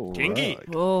 Okay. Kinky.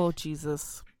 Oh,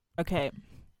 Jesus. Okay.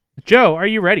 Joe, are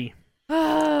you ready?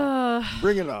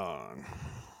 Bring it on.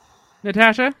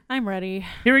 Natasha? I'm ready.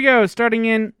 Here we go. Starting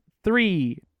in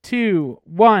 3, 2,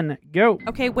 1, go.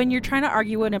 Okay, when you're trying to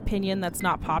argue an opinion that's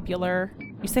not popular,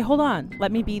 you say, hold on,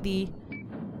 let me be the...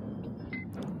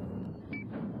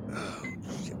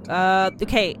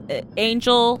 okay,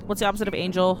 angel. What's the opposite of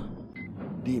angel?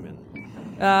 Demon.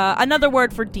 Another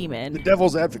word for demon. The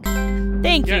devil's advocate.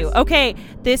 Thank you. Yes. Okay,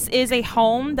 this is a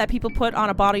home that people put on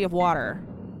a body of water.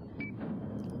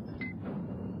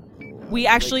 We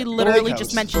actually literally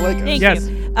just mentioned. Thank Yes.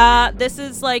 you. This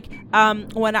is like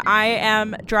when I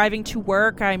am driving to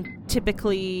work, I'm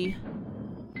typically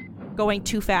going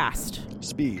too fast.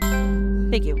 Speed.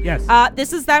 Thank you. Yes.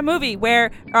 This is that movie where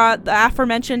the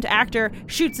aforementioned actor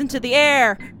shoots into the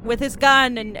air with his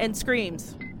gun and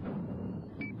screams.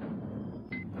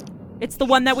 It's the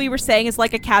one that we were saying is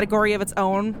like a category of its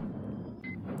own.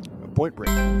 Point Break.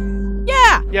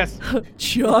 Yeah. Yes.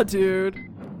 Ja, dude.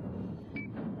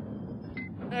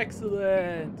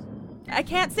 Excellent. I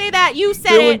can't say that. You said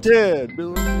Bill it. and Ted.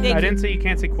 Bill and Thank I you. didn't say you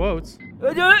can't say quotes.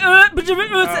 Sorry.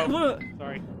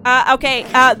 Okay,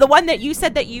 the one that you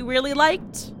said that you really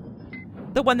liked,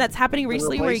 the one that's happening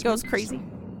recently where he goes crazy.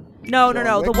 No,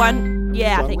 John the Wick? one.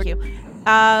 Yeah, John thank Wick? you.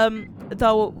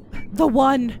 The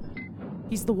one.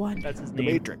 He's the one. That's his The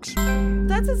name. Matrix.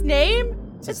 That's his name.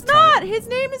 It's It's his not. His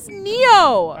name is Neo.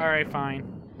 All right, fine.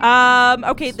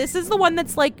 Okay, this is the one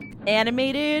that's like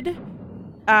animated.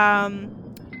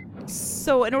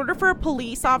 So in order for a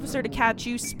police officer to catch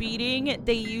you speeding,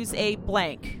 they use a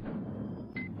blank.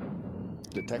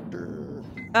 Detector.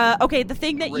 Okay, the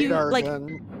thing that Radar you like.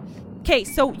 gun. Okay,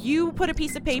 so you put a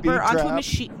piece of paper Speed onto a trap.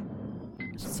 machine.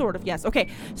 Sort of, yes. Okay,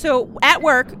 so at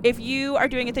work, if you are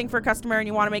doing a thing for a customer and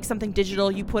you want to make something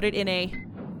digital, you put it in a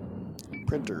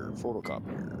Printer.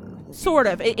 Photocopier. sort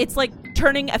of. It's like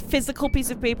turning a physical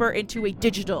piece of paper into a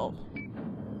digital.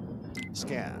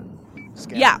 Scan.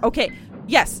 Yeah. Okay.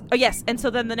 Yes. Oh, yes. And so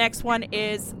then the next one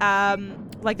is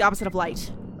like the opposite of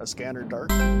light. A scanner dark.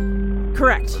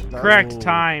 Correct. Correct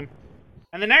time.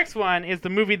 And the next one is the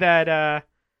movie that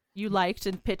You liked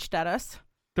and pitched at us.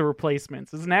 The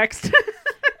Replacements is next.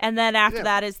 And then after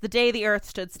that is The Day the Earth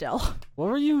Stood Still. What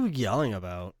were you yelling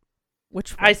about?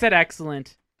 Which one? I said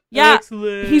excellent. Yeah,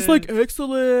 Excellent. he's like,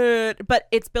 excellent. But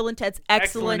it's Bill and Ted's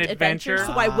Excellent, Excellent Adventure,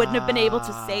 Adventure. so I wouldn't have been able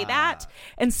to say that.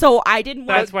 And so I didn't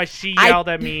want That's why she yelled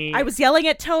at me. I was yelling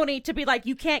at Tony to be like,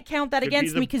 you can't count that Could be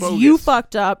against the me because bogus. you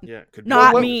fucked up, Yeah, could be.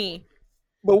 not Well, me.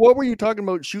 But what were you talking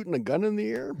about? Shooting a gun in the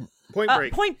air? Point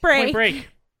Break. Point Break. Point Break.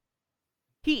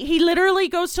 He literally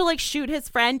goes to like shoot his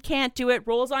friend, can't do it,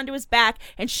 rolls onto his back,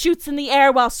 and shoots in the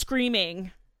air while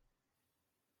screaming.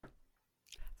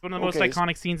 It's one of the most Okay,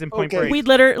 iconic scenes in Point okay. Break. We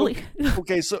literally.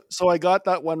 Okay, so I got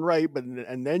that one right, but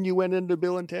and then you went into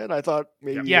Bill and Ted. I thought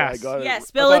maybe Yes. I got it. Yes, I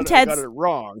Bill thought and I Ted's- got it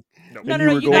wrong. No. No, And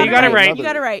no, were you going got it to right. another- You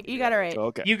got it right. You got it right.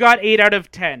 Okay. You got 8 out of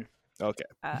 10. Okay.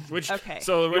 Which Okay.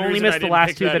 so the You only reason missed I the didn't last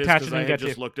pick two that is Tasha 'cause didn't I had get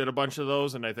just to. looked at a bunch of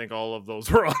those, and I think all of those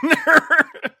were on there.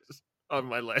 on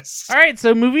my list. All right,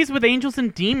 so movies with angels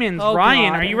and demons. Oh,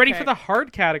 Ryan, God, are you ready okay. for the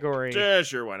hard category? Yeah,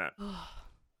 sure, why not?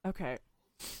 Okay.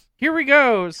 Here we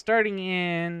go. Starting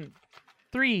in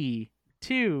 3,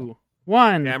 2,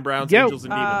 1. Dan Brown's Go. Angels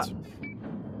and Demons.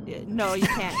 No, you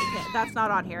can't. That's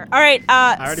not on here. All right.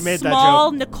 I already made that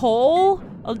Small joke. Nicole.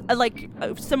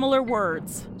 Similar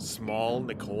words. Small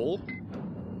Nicole.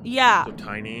 Yeah. So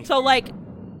tiny. So like,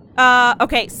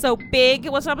 okay. So big.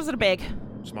 What's the opposite of big?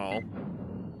 Small.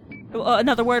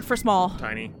 Another word for small.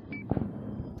 Tiny.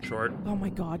 Short. Oh my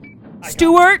God.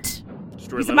 Stuart. Stuart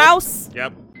He's a Little. mouse.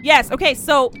 Yep. Yes. Okay.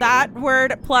 So that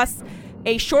word plus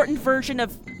a shortened version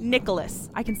of Nicholas.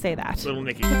 I can say that. Little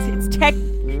Nicky. It's tech.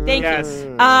 Thank Yes.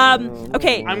 you.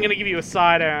 Okay. I'm gonna give you a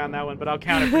side eye on that one, but I'll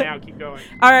count it for now. Keep going.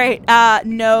 All right.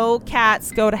 No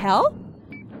cats go to hell.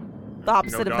 The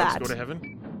opposite No of dogs that. go to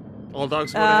heaven. All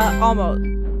dogs go to heaven. Almost.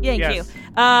 Thank Yes. you.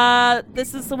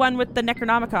 This is the one with the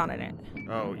Necronomicon in it.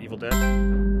 Oh, Evil Dead.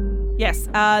 Yes.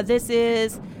 This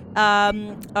is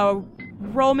a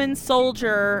Roman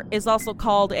soldier is also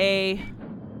called a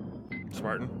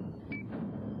Spartan.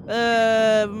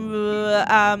 They're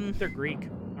Greek,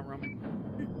 not Roman.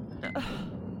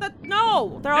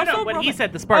 No, they're also No, but Roman. he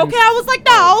said the Spartans. Okay, I was like,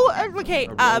 no. Okay.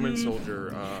 A Roman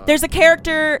soldier. There's a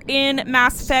character in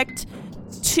Mass Effect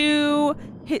 2.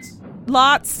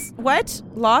 Lots.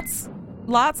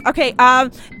 Okay.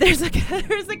 There's a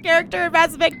character in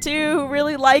Mass Effect 2 who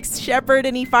really likes Shepard,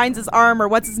 and he finds his armor.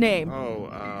 What's his name? Oh,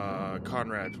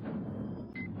 Conrad.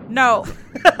 No,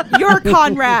 you're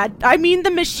Conrad. I mean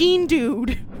the machine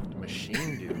dude.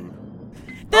 Machine dude.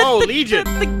 The Legion.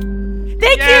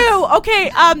 Thank you. Okay.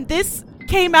 This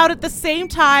came out at the same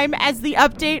time as the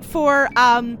update for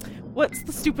what's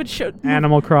the stupid show?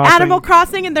 Animal Crossing. Animal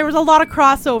Crossing, and there was a lot of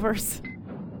crossovers.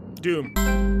 Doom.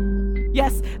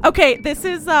 Yes. Okay. This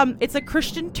is it's a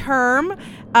Christian term,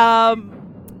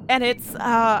 and it's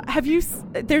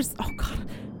there's oh god.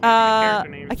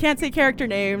 I can't say character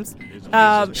names.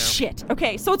 Shit.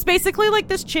 Okay, so it's basically like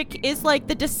this chick is like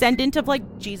the descendant of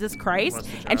like Jesus Christ,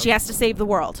 and she has to save the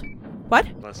world.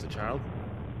 What? Bless the Child.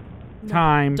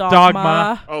 Time. Dogma.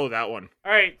 Dogma. Oh, that one.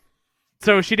 All right.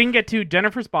 So she didn't get to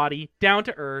Jennifer's Body, Down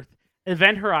to Earth,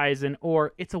 Event Horizon,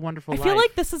 or It's a Wonderful Life. I feel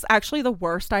like this is actually the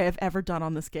worst I have ever done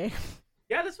on this game.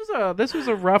 Yeah, this was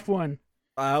a rough one.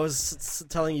 I was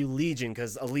telling you Legion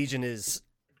because a Legion is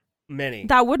many.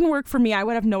 That wouldn't work for me. I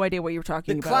would have no idea what you were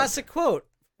talking The about. classic quote.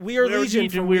 We are Legion,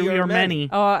 for we are many.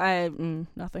 Oh,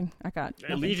 nothing. I got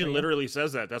nothing Legion for you. literally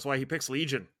says that. That's why he picks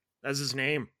Legion. That's his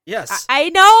name. Yes. I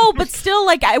know, but still,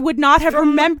 like, I would not have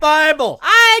remembered. Bible.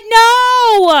 I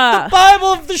know! The Bible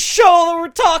of the show that we're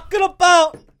talking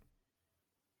about.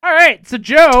 All right, so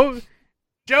Joe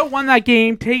won that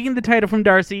game, taking the title from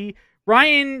Darcy.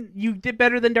 Ryan, you did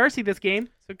better than Darcy this game,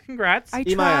 so congrats. I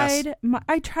tried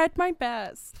my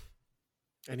best.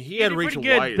 And he had Rachel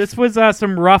good. Weisz. This was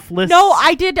some rough lists. No,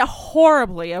 I did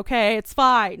horribly, okay? It's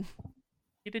fine.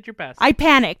 You did your best. I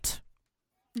panicked.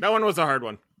 That one was a hard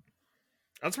one.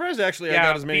 I'm surprised actually I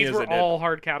got as many these as were I did. all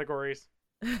hard categories.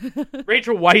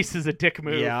 Rachel Weisz is a dick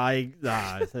move. Yeah, All I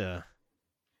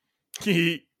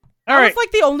right. was like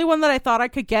the only one that I thought I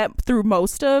could get through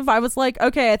most of. I was like,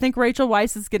 okay, I think Rachel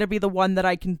Weisz is going to be the one that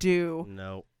I can do.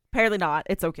 No. Apparently not.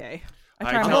 It's okay. I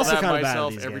try my tell best. that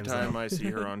myself every time I see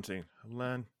her on scene.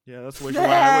 Len, yeah, that's what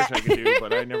I wish I could do,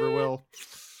 but I never will.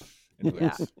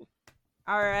 Yeah.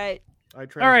 All right. All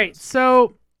right,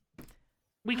 so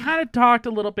we kind of talked a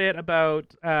little bit about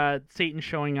Satan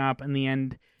showing up in the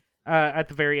end, at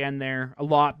the very end there, a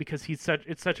lot because it's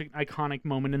such an iconic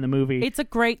moment in the movie. It's a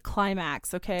great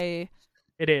climax, okay?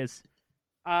 It is.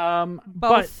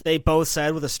 But they both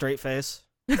said with a straight face.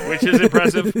 Which is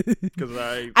impressive because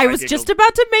I was just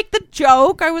about to make the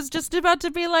joke. I was just about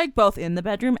to be like both in the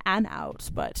bedroom and out,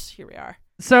 but here we are.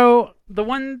 So the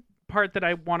one part that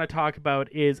I want to talk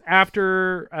about is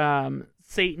after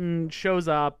Satan shows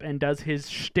up and does his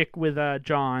shtick with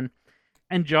John,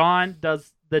 and John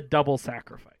does the double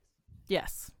sacrifice.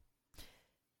 Yes,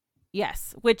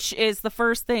 which is the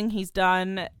first thing he's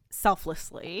done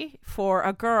selflessly for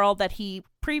a girl that he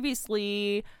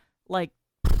previously, like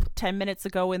 10 minutes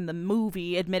ago in the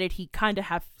movie, admitted he kind of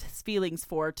have his feelings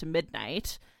for to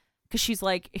Midnight. Because she's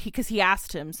like, because he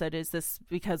asked him, said, is this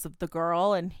because of the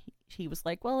girl? And he was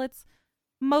like, well, it's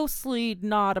mostly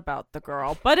not about the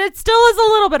girl, but it still is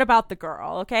a little bit about the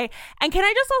girl, okay? And can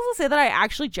I just also say that I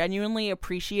actually genuinely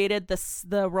appreciated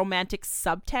the romantic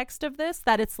subtext of this,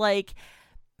 that it's like,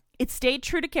 it stayed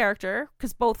true to character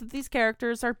because both of these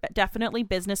characters are definitely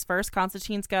business first.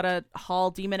 Constantine's got to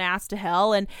haul demon ass to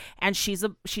hell, and she's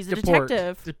a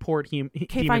detective. Deport demon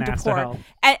fine, ass to hell.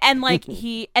 And like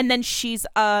and then she's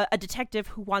a detective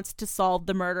who wants to solve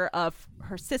the murder of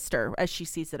her sister, as she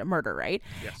sees it, a murder, right?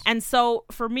 Yes. And so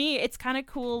for me, it's kind of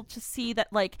cool to see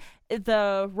that like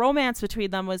the romance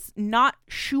between them was not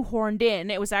shoehorned in.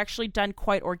 It was actually done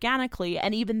quite organically,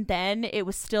 and even then it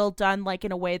was still done like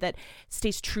in a way that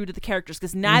stays true to the characters,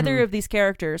 because neither of these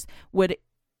characters would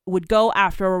go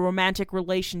after a romantic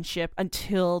relationship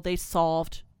until they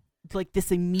solved like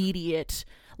this immediate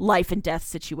life and death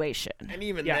situation. And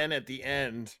even then at the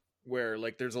end, where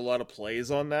like there's a lot of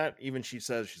plays on that, even she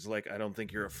says, she's like, I don't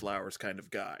think you're a flowers kind of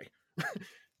guy.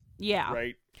 Yeah.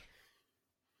 Right?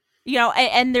 You know,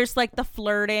 and there's like the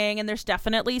flirting, and there's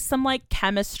definitely some like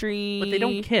chemistry. But they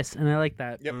don't kiss, and I like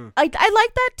that. Yep. I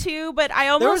like that too, but I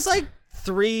almost... There was like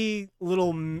 3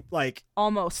 little like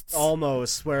almost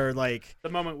where like the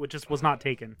moment which just was not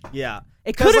taken. Yeah,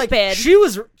 it could have like, been. She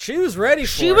was ready for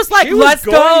she it. was like, she let's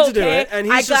was going go to do it,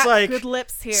 and he's just like, good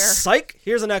lips here. Psych,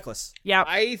 here's a necklace. Yeah,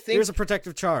 I think here's a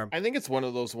protective charm. I think it's one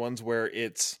of those ones where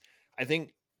I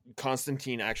think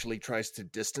Constantine actually tries to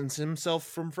distance himself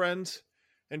from friends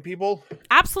and people.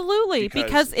 Absolutely,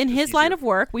 because in his line of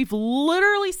work, we've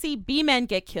literally seen B-Men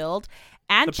get killed,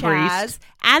 and the Chaz, priest.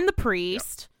 and the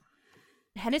priest. Yep.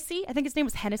 Hennessy? I think his name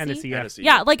was Hennessy. Hennessy.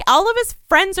 Yeah, like all of his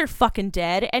friends are fucking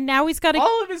dead, and now he's got to...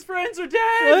 All of his friends are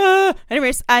dead!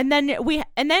 Anyways, and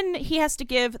then he has to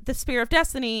give the Spear of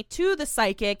Destiny to the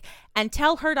psychic and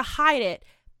tell her to hide it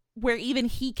where even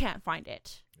he can't find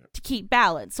it to keep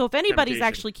balance. So if anybody's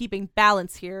actually keeping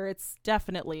balance here, it's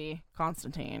definitely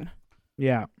Constantine.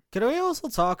 Yeah. Can we also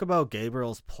talk about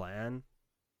Gabriel's plan?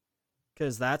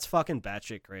 Because that's fucking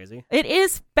batshit crazy. It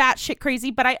is batshit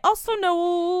crazy, but I also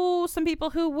know some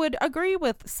people who would agree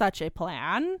with such a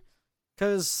plan.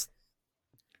 Because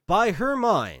by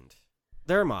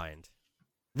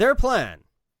their plan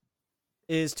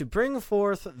is to bring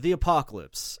forth the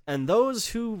apocalypse, and those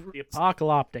who... The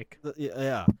apocalyptic.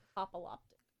 Yeah. Apocalyptic.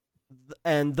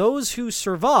 And those who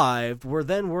survived were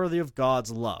then worthy of God's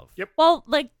love. Yep. Well,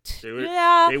 like,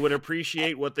 they would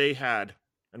appreciate what they had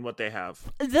and what they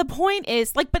have. The point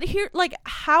is, like, but here, like,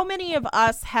 how many of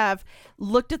us have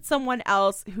looked at someone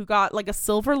else who got, like, a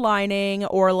silver lining,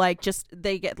 or, like, just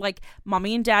they get, like,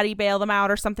 mommy and daddy bail them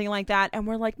out or something like that, and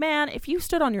we're like, man, if you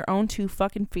stood on your own 2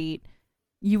 fucking feet,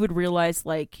 you would realize,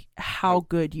 like, how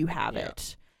good you have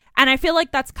it. And I feel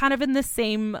like that's kind of in the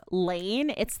same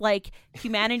lane. It's like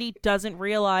humanity doesn't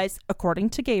realize,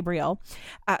 according to Gabriel,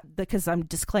 because I'm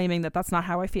disclaiming that that's not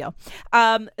how I feel,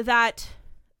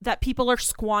 that people are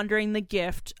squandering the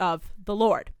gift of the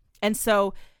Lord. And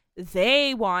so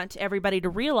they want everybody to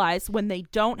realize when they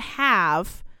don't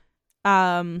have,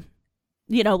 like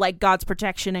God's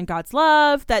protection and God's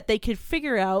love, that they could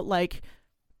figure out, like,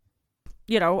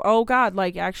 oh God,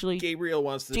 like, actually,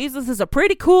 Jesus is a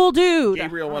pretty cool dude.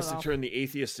 Gabriel wants to turn the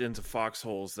atheists into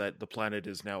foxholes, that the planet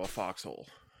is now a foxhole.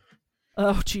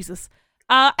 Oh, Jesus.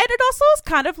 And it also is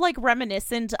kind of like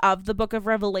reminiscent of the Book of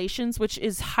Revelations, which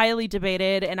is highly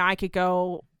debated, and I could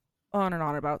go on and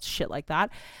on about shit like that.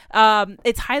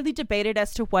 It's highly debated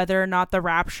as to whether or not the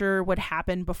rapture would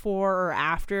happen before or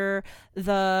after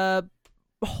the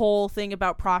whole thing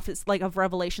about prophets, like, of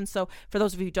Revelation. So for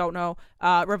those of you who don't know,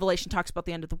 Revelation talks about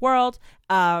the end of the world.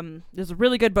 There's a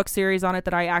really good book series on it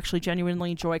that I actually genuinely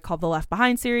enjoy called the Left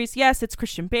Behind series. Yes, it's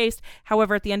Christian based.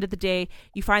 However, at the end of the day,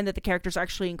 you find that the characters are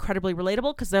actually incredibly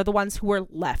relatable because they're the ones who were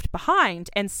left behind.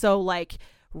 And so, like,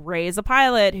 Ray is a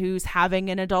pilot who's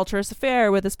having an adulterous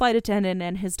affair with his flight attendant,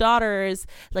 and his daughter is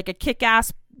like a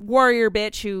kick-ass warrior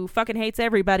bitch who fucking hates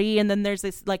everybody. And then there's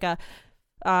this, like, a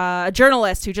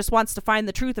journalist who just wants to find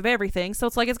the truth of everything. So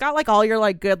it's like, it's got like all your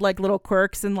like good like little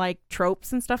quirks and like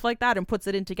tropes and stuff like that, and puts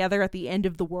it in together at the end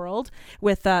of the world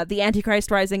with the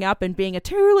Antichrist rising up and being a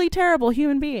truly terrible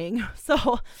human being.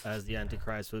 So as the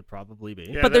Antichrist would probably be.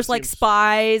 Yeah, but there's like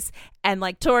spies and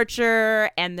like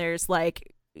torture, and there's like,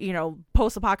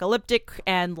 post-apocalyptic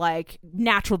and like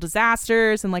natural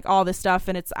disasters and like all this stuff.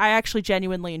 And I actually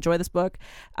genuinely enjoy this book,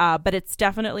 but it's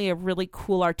definitely a really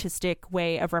cool artistic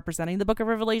way of representing the Book of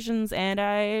Revelations, and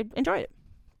I enjoy it.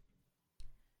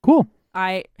 Cool.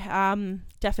 I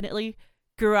definitely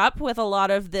grew up with a lot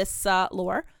of this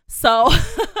lore, so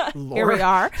here we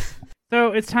are.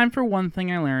 So it's time for one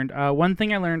thing I learned. One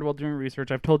thing I learned while doing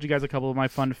research, I've told you guys a couple of my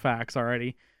fun facts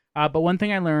already. But one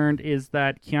thing I learned is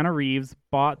that Keanu Reeves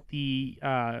bought the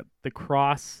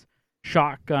cross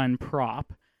shotgun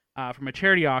prop from a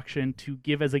charity auction to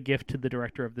give as a gift to the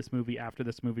director of this movie after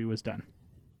this movie was done.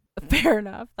 Fair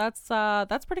enough. That's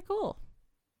pretty cool.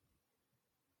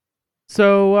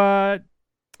 So,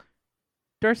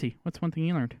 Darcy, what's one thing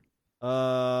you learned?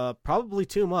 Probably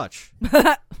too much.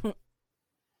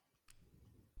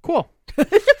 Cool.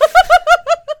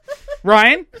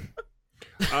 Ryan?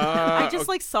 I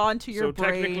just saw into your brain. So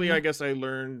technically, I guess I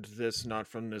learned this not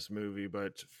from this movie,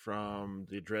 but from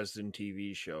the Dresden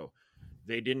TV show.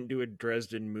 They didn't do a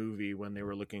Dresden movie when they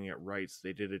were looking at rights.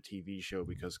 They did a TV show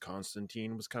because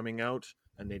Constantine was coming out,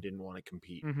 and they didn't want to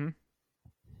compete. Mm-hmm.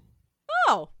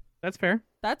 Oh. That's fair.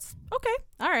 That's okay.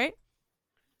 All right.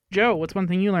 Joe, what's one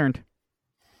thing you learned?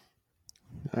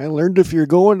 I learned if you're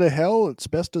going to hell, it's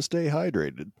best to stay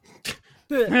hydrated.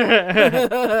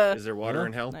 Is there water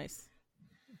in hell? Nice.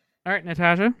 All right,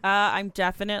 Natasha? I'm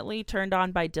definitely turned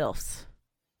on by DILFs.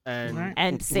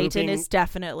 And Satan is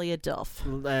definitely a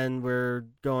DILF. And we're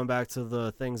going back to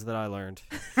the things that I learned.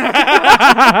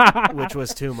 Which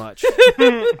was too much.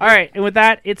 All right, and with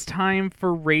that, it's time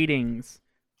for ratings.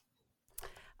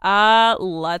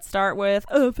 Let's start with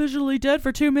Officially Dead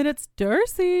for 2 minutes,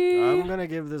 Darcy. I'm going to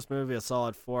give this movie a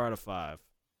solid 4 out of 5.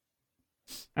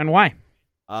 And why?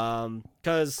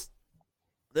 Because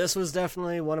this was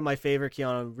definitely one of my favorite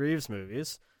Keanu Reeves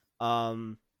movies.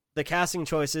 The casting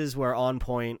choices were on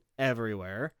point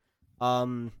everywhere.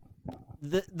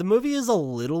 The movie is a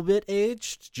little bit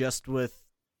aged, just with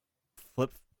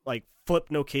flip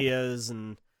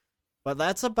Nokias, but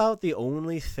that's about the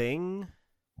only thing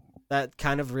that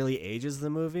kind of really ages the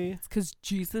movie. It's because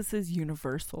Jesus is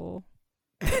universal.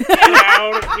 Get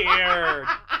out of here.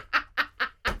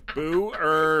 Boo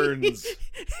earns.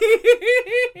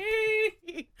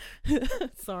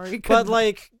 Sorry. But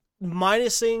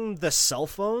minusing the cell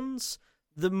phones,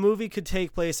 the movie could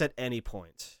take place at any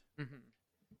point. Mm-hmm.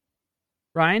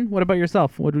 Ryan, what about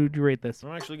yourself? What would you rate this?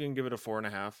 I'm actually going to give it a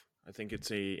 4.5. I think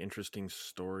it's a interesting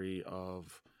story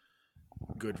of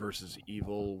good versus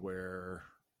evil, where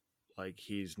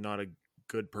he's not a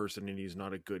good person and he's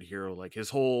not a good hero. His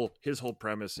whole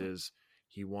premise is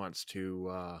he wants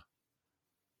to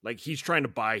he's trying to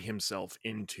buy himself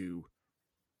into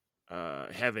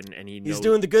heaven, and he's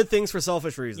doing the good things for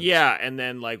selfish reasons. Yeah, and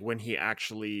then when he's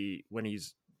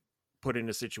put in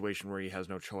a situation where he has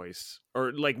no choice,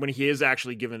 or when he is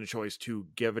actually given a choice to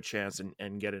give a chance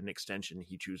and get an extension,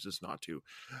 he chooses not to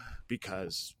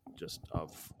because just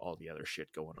of all the other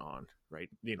shit going on, right?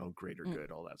 Greater good,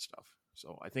 all that stuff.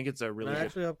 So I think it's a really I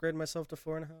actually upgrade myself to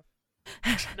 4.5.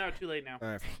 No, too late now. All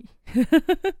right.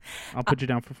 I'll put you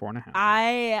down for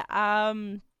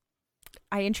 4.5.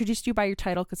 I introduced you by your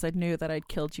title because I knew that I'd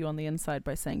killed you on the inside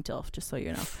by saying DILF, just so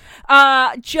you know.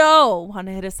 Joe, want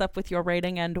to hit us up with your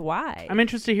rating and why? I'm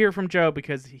interested to hear from Joe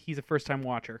because he's a first-time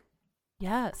watcher.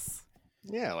 Yes.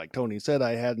 Yeah, like Tony said,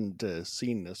 I hadn't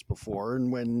seen this before,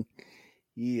 and when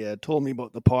he told me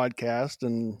about the podcast,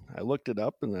 and I looked it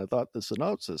up, and I thought the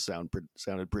synopsis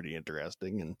sounded pretty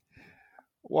interesting, and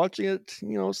watching it,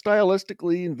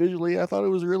 stylistically and visually, I thought it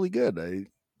was really good.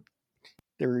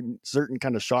 There were certain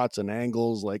kind of shots and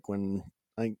angles, like when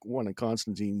I think one of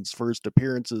Constantine's first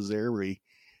appearances there, where he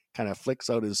kind of flicks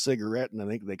out his cigarette, and I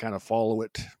think they kind of follow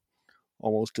it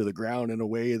almost to the ground in a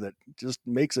way that just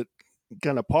makes it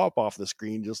kind of pop off the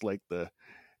screen, just like the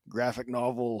graphic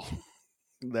novel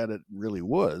that it really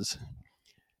was.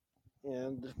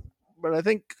 But I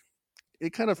think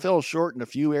it kind of fell short in a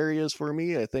few areas for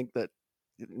me. I think that,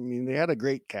 they had a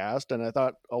great cast, and I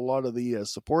thought a lot of the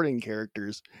supporting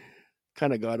characters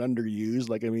kind of got underused.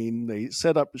 They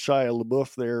set up Shia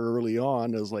LaBeouf there early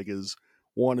on as his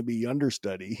wannabe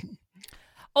understudy.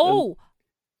 Oh,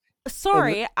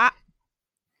 sorry. I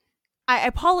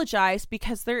apologize,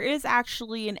 because there is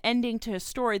actually an ending to his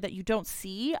story that you don't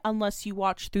see unless you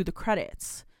watch through the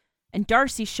credits. And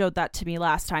Darcy showed that to me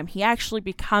last time. He actually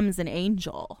becomes an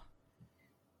angel.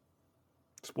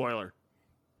 Spoiler.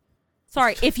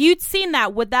 Sorry, if you'd seen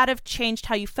that, would that have changed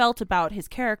how you felt about his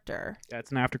character? Yeah, it's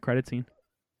an after-credit scene.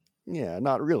 Yeah,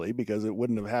 not really, because it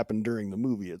wouldn't have happened during the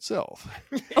movie itself.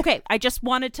 Okay, I just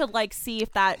wanted to see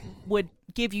if that would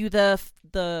give you the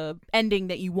ending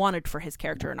that you wanted for his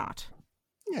character or not.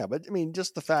 Yeah, but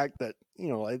just the fact that,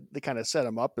 they kind of set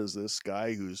him up as this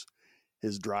guy who's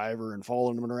his driver and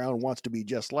following him around and wants to be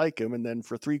just like him, and then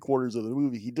for 3/4 of the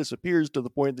movie he disappears to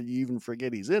the point that you even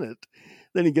forget he's in it.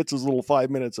 Then he gets his little 5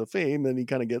 minutes of fame, then he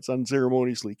kind of gets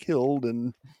unceremoniously killed,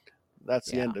 and that's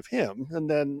the end of him. And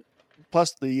then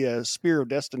plus the Spear of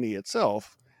Destiny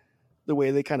itself, the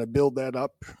way they kind of build that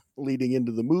up leading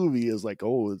into the movie is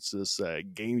it's this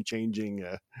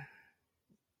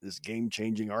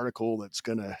game-changing article that's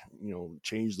gonna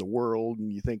change the world,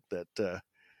 and you think that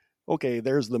okay,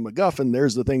 there's the MacGuffin,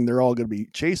 there's the thing they're all going to be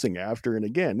chasing after, and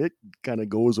again, it kind of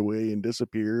goes away and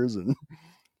disappears, and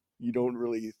you don't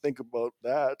really think about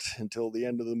that until the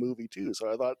end of the movie too.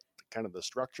 So I thought kind of the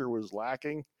structure was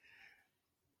lacking.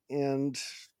 And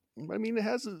I mean, it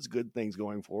has its good things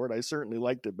going for it. I certainly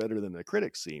liked it better than the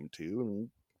critics seemed to.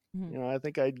 And, I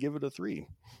think I'd give it a 3.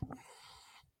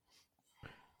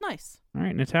 Nice. All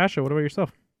right, Natasha, what about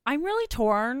yourself? I'm really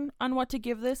torn on what to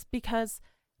give this because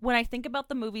when I think about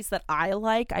the movies that I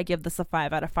like, I give this a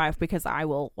 5 out of 5 because I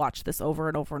will watch this over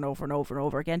and over and over and over and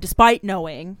over again, despite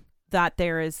knowing that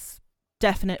there is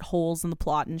definite holes in the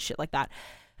plot and shit like that.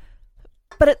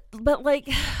 But like,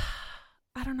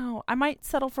 I don't know. I might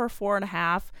settle for a 4.5.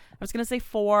 I was gonna say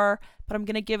 4, but I'm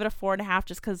gonna give it a 4.5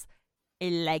 just because I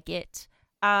like it.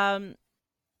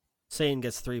 Satan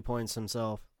gets 3 points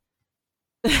himself.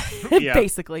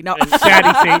 Basically, no.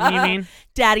 Daddy Satan, you mean?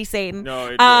 Daddy Satan.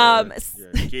 No,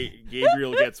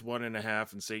 Gabriel gets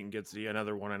 1.5, and Satan gets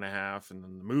another 1.5, and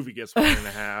then the movie gets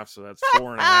 1.5, so that's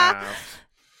 4.5.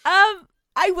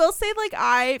 I will say, like,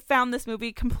 I found this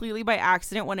movie completely by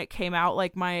accident when it came out.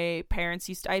 Like, my parents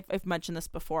used to, I've mentioned this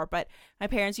before, but my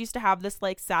parents used to have this,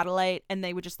 like, satellite, and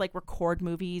they would just, like, record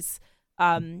movies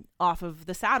off of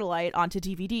the satellite onto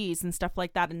DVDs and stuff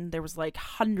like that. And there was, like,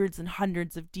 hundreds and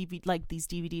hundreds of these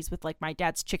DVDs with, like, my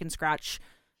dad's chicken scratch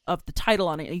of the title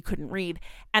on it you couldn't read.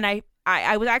 And I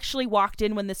was actually walked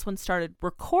in when this one started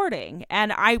recording,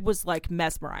 and I was like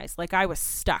mesmerized. Like, I was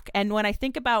stuck. And when I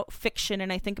think about fiction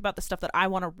and I think about the stuff that I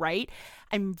want to write,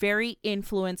 I'm very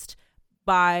influenced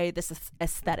by this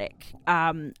aesthetic.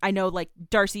 I know, like,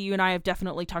 Darcy, you and I have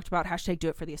definitely talked about #do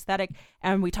it for the aesthetic,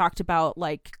 and we talked about,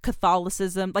 like,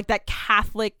 Catholicism, like that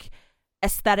Catholic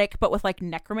aesthetic, but with, like,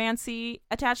 necromancy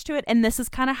attached to it. And this is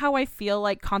kind of how I feel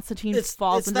like Constantine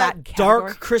falls in that category.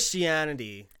 Dark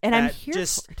Christianity, and I'm here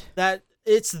for it. That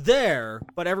it's there,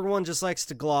 but everyone just likes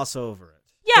to gloss over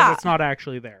it. Yeah, it's not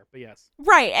actually there, but yes,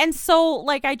 right. And so,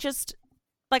 like,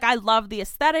 I love the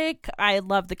aesthetic. I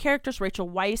love the characters. Rachel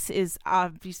Weisz is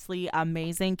obviously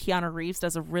amazing. Keanu Reeves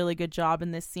does a really good job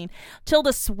in this scene.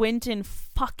 Tilda Swinton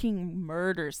fucking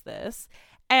murders this.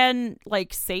 And,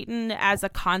 like, Satan as a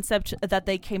concept that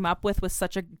they came up with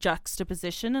such a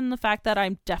juxtaposition, and the fact that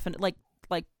I'm definitely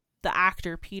like the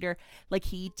actor Peter, like,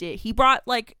 he brought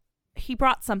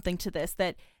something to this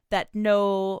that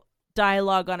no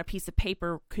dialogue on a piece of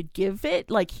paper could give it.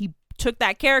 Like, he took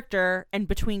that character, and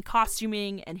between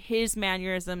costuming and his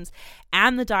mannerisms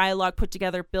and the dialogue put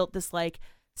together, built this, like,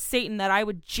 Satan that I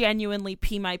would genuinely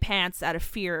pee my pants out of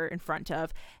fear in front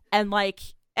of.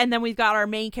 And then we've got our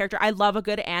main character. I love a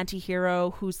good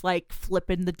anti-hero who's, like,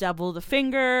 flipping the devil the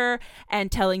finger and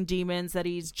telling demons that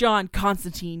he's John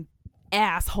Constantine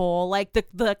asshole. Like,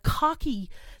 the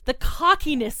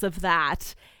cockiness of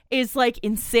that is, like,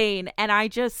 insane. And I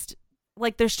just,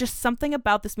 like, there's just something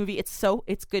about this movie.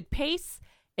 It's good pace.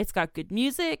 It's got good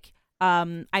music.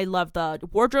 I love the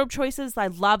wardrobe choices. I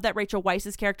love that Rachel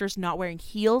Weisz's character is not wearing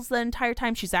heels the entire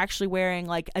time. She's actually wearing,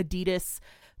 like, Adidas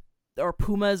or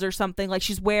Pumas or something. Like,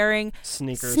 she's wearing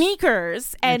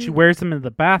sneakers and she wears them in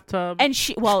the bathtub, and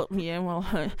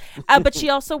but she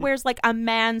also wears, like, a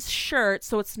man's shirt,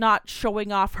 so it's not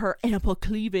showing off her ample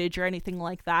cleavage or anything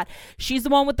like that. She's the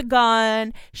one with the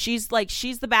gun. She's the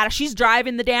badass. She's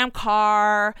driving the damn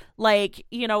car, like,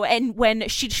 you know. And when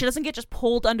she doesn't get just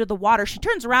pulled under the water, she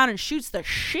turns around and shoots the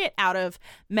shit out of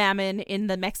Mammon in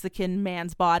the Mexican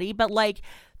man's body. But, like,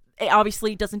 it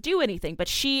obviously doesn't do anything, but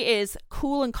she is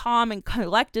cool and calm and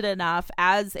collected enough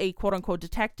as a quote-unquote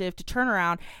detective to turn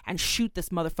around and shoot this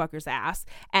motherfucker's ass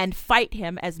and fight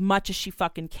him as much as she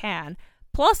fucking can.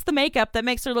 Plus the makeup that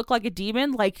makes her look like a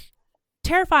demon, like,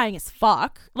 terrifying as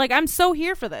fuck. Like, I'm so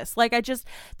here for this. Like,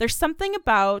 there's something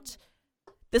about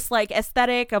this, like,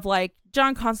 aesthetic of, like,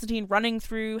 John Constantine running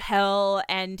through hell,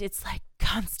 and it's like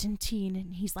Constantine,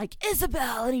 and he's like,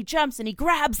 Isabel, and he jumps and he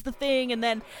grabs the thing, and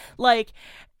then, like,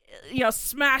 you know,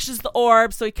 smashes the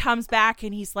orb, so he comes back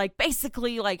and he's, like,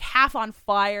 basically, like, half on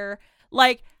fire.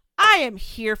 Like, I am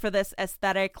here for this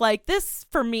aesthetic. Like, this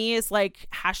for me is, like,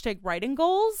 #writing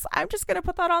goals. I'm just gonna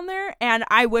put that on there, and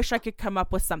I wish I could come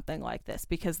up with something like this,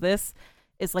 because this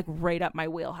is, like, right up my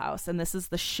wheelhouse, and this is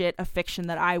the shit of fiction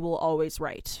that I will always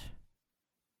write.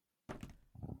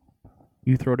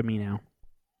 You throw to me now.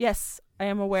 Yes, I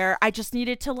am aware. I just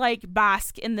needed to, like,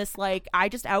 bask in this, like, I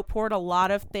just outpoured a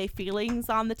lot of feelings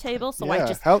on the table, so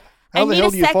yeah. How the hell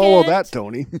do you follow that,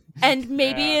 Tony? And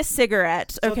maybe a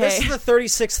cigarette. Okay. So this is the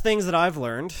 36 things that I've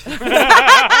learned.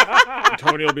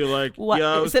 Tony will be like, what?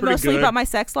 Yeah, it was is it mostly good. about my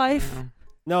sex life?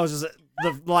 No, it's just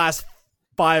the last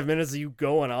 5 minutes of you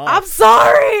going on. I'm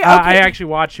sorry. Okay. I actually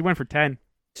watched. She went for 10.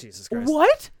 Jesus Christ.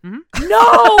 What? Mm-hmm.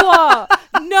 No,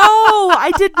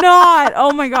 I did not.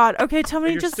 Oh my God. Okay, tell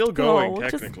me You're just still go. going,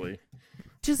 technically.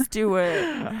 Just do it.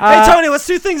 Hey, Tony, what's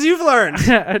 2 things you've learned?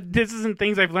 This isn't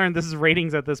things I've learned. This is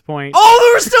ratings at this point.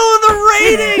 Oh, we're still in the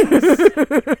ratings!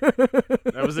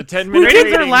 That was a 10-minute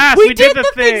ratings are last. We did did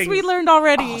the things thing. we learned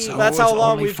already. So That's how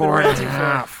long we've been ranting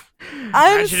for.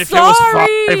 I'm Imagine if sorry.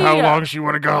 it was 5, how long she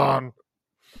would have gone.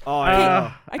 Oh, I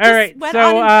know. I just all right, went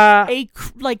so on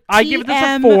I give this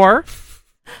a TM. 4.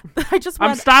 I just I'm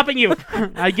went. stopping you.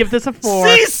 I give this a 4.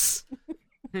 Cease!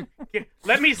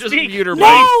 Let me Just speak. mute her mic.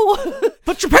 No.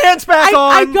 Put your pants back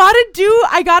I on!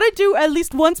 gotta do at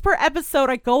least once per episode.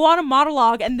 I go on a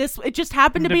monologue, and it just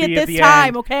happened to be at the this time.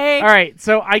 end. Okay. All right,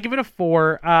 so I give it a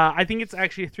 4. I think it's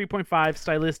actually a 3.5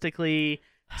 stylistically,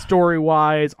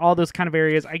 story-wise, all those kind of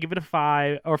areas. I give it a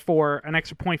 5 or 4, an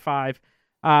extra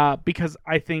 0.5, because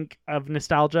I think of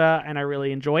nostalgia and I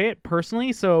really enjoy it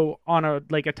personally. So on a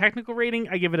technical rating,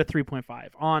 I give it a 3.5.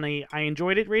 On a I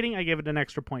enjoyed it rating, I give it an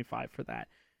extra 0.5 for that.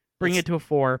 Bring it to a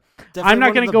 4. I'm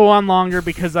not going to go on longer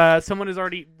because someone has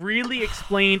already really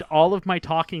explained all of my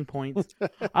talking points.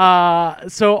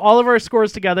 So all of our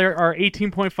scores together are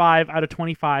 18.5 out of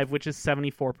 25, which is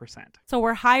 74%. So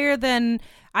we're higher than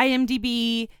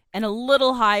IMDb and a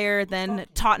little higher than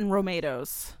Totten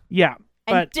Tomatoes. Yeah.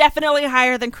 And definitely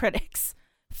higher than critics.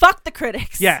 Fuck the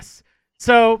critics. Yes.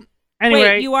 So anyway.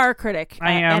 Wait, you are a critic.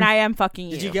 I am. And I am fucking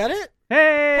you. Did you get it?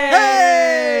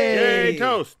 Hey! Yay,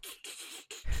 toast.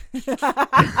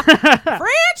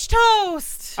 French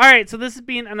toast. All right, so this has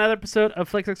been another episode of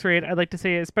FlixX Raid. I'd like to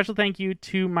say a special thank you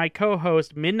to my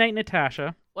co-host, Midnight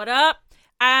Natasha. What up?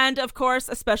 And of course,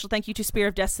 a special thank you to Spear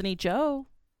of Destiny Joe.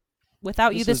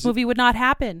 Without you, this movie would not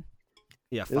happen.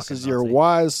 Yeah, this is your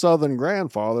wise Southern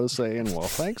grandfather saying, well,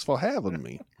 thanks for having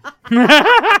me.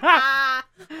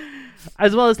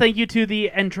 As well as thank you to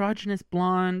the androgynous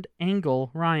blonde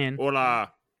Angle, Ryan.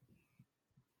 Hola.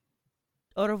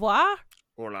 Au revoir.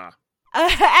 Hola.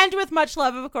 And with much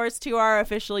love, of course, to our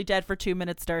officially dead for 2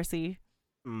 minutes, Darcy.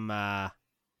 I've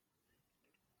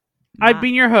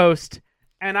been your host,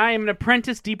 and I am an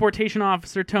apprentice deportation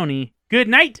officer, Tony. Good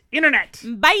night, Internet.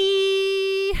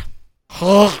 Bye.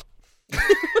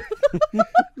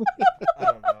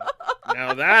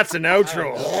 Now that's an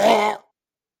outro.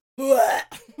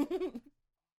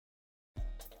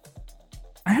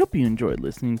 I hope you enjoyed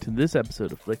listening to this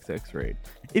episode of FlixX Raid.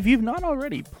 If you've not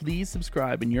already, please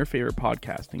subscribe in your favorite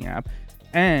podcasting app.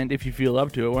 And if you feel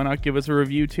up to it, why not give us a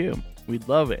review too? We'd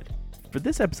love it. For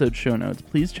this episode's show notes,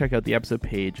 please check out the episode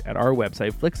page at our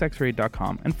website,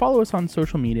 flixxraid.com, and follow us on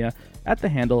social media at the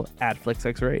handle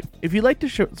 @FlixXRaid. If you'd like to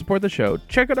support the show,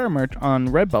 check out our merch on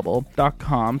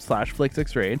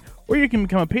redbubble.com/FlixXRaid, or you can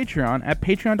become a Patreon at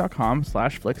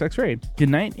patreon.com/FlixXRaid. Good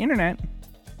night, Internet.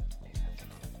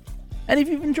 And if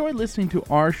you've enjoyed listening to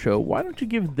our show, why don't you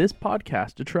give this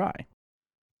podcast a try?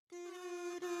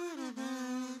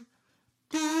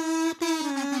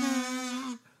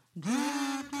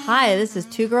 Hi, this is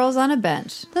Two Girls on a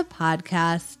Bench, the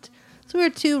podcast. So we're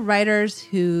two writers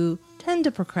who tend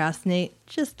to procrastinate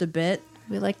just a bit.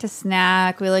 We like to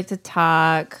snack. We like to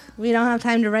talk. We don't have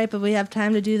time to write, but we have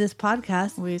time to do this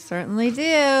podcast. We certainly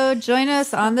do. Join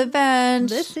us on the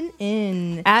bench. Listen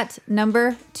in. At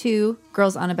number 2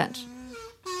 Girls on a Bench.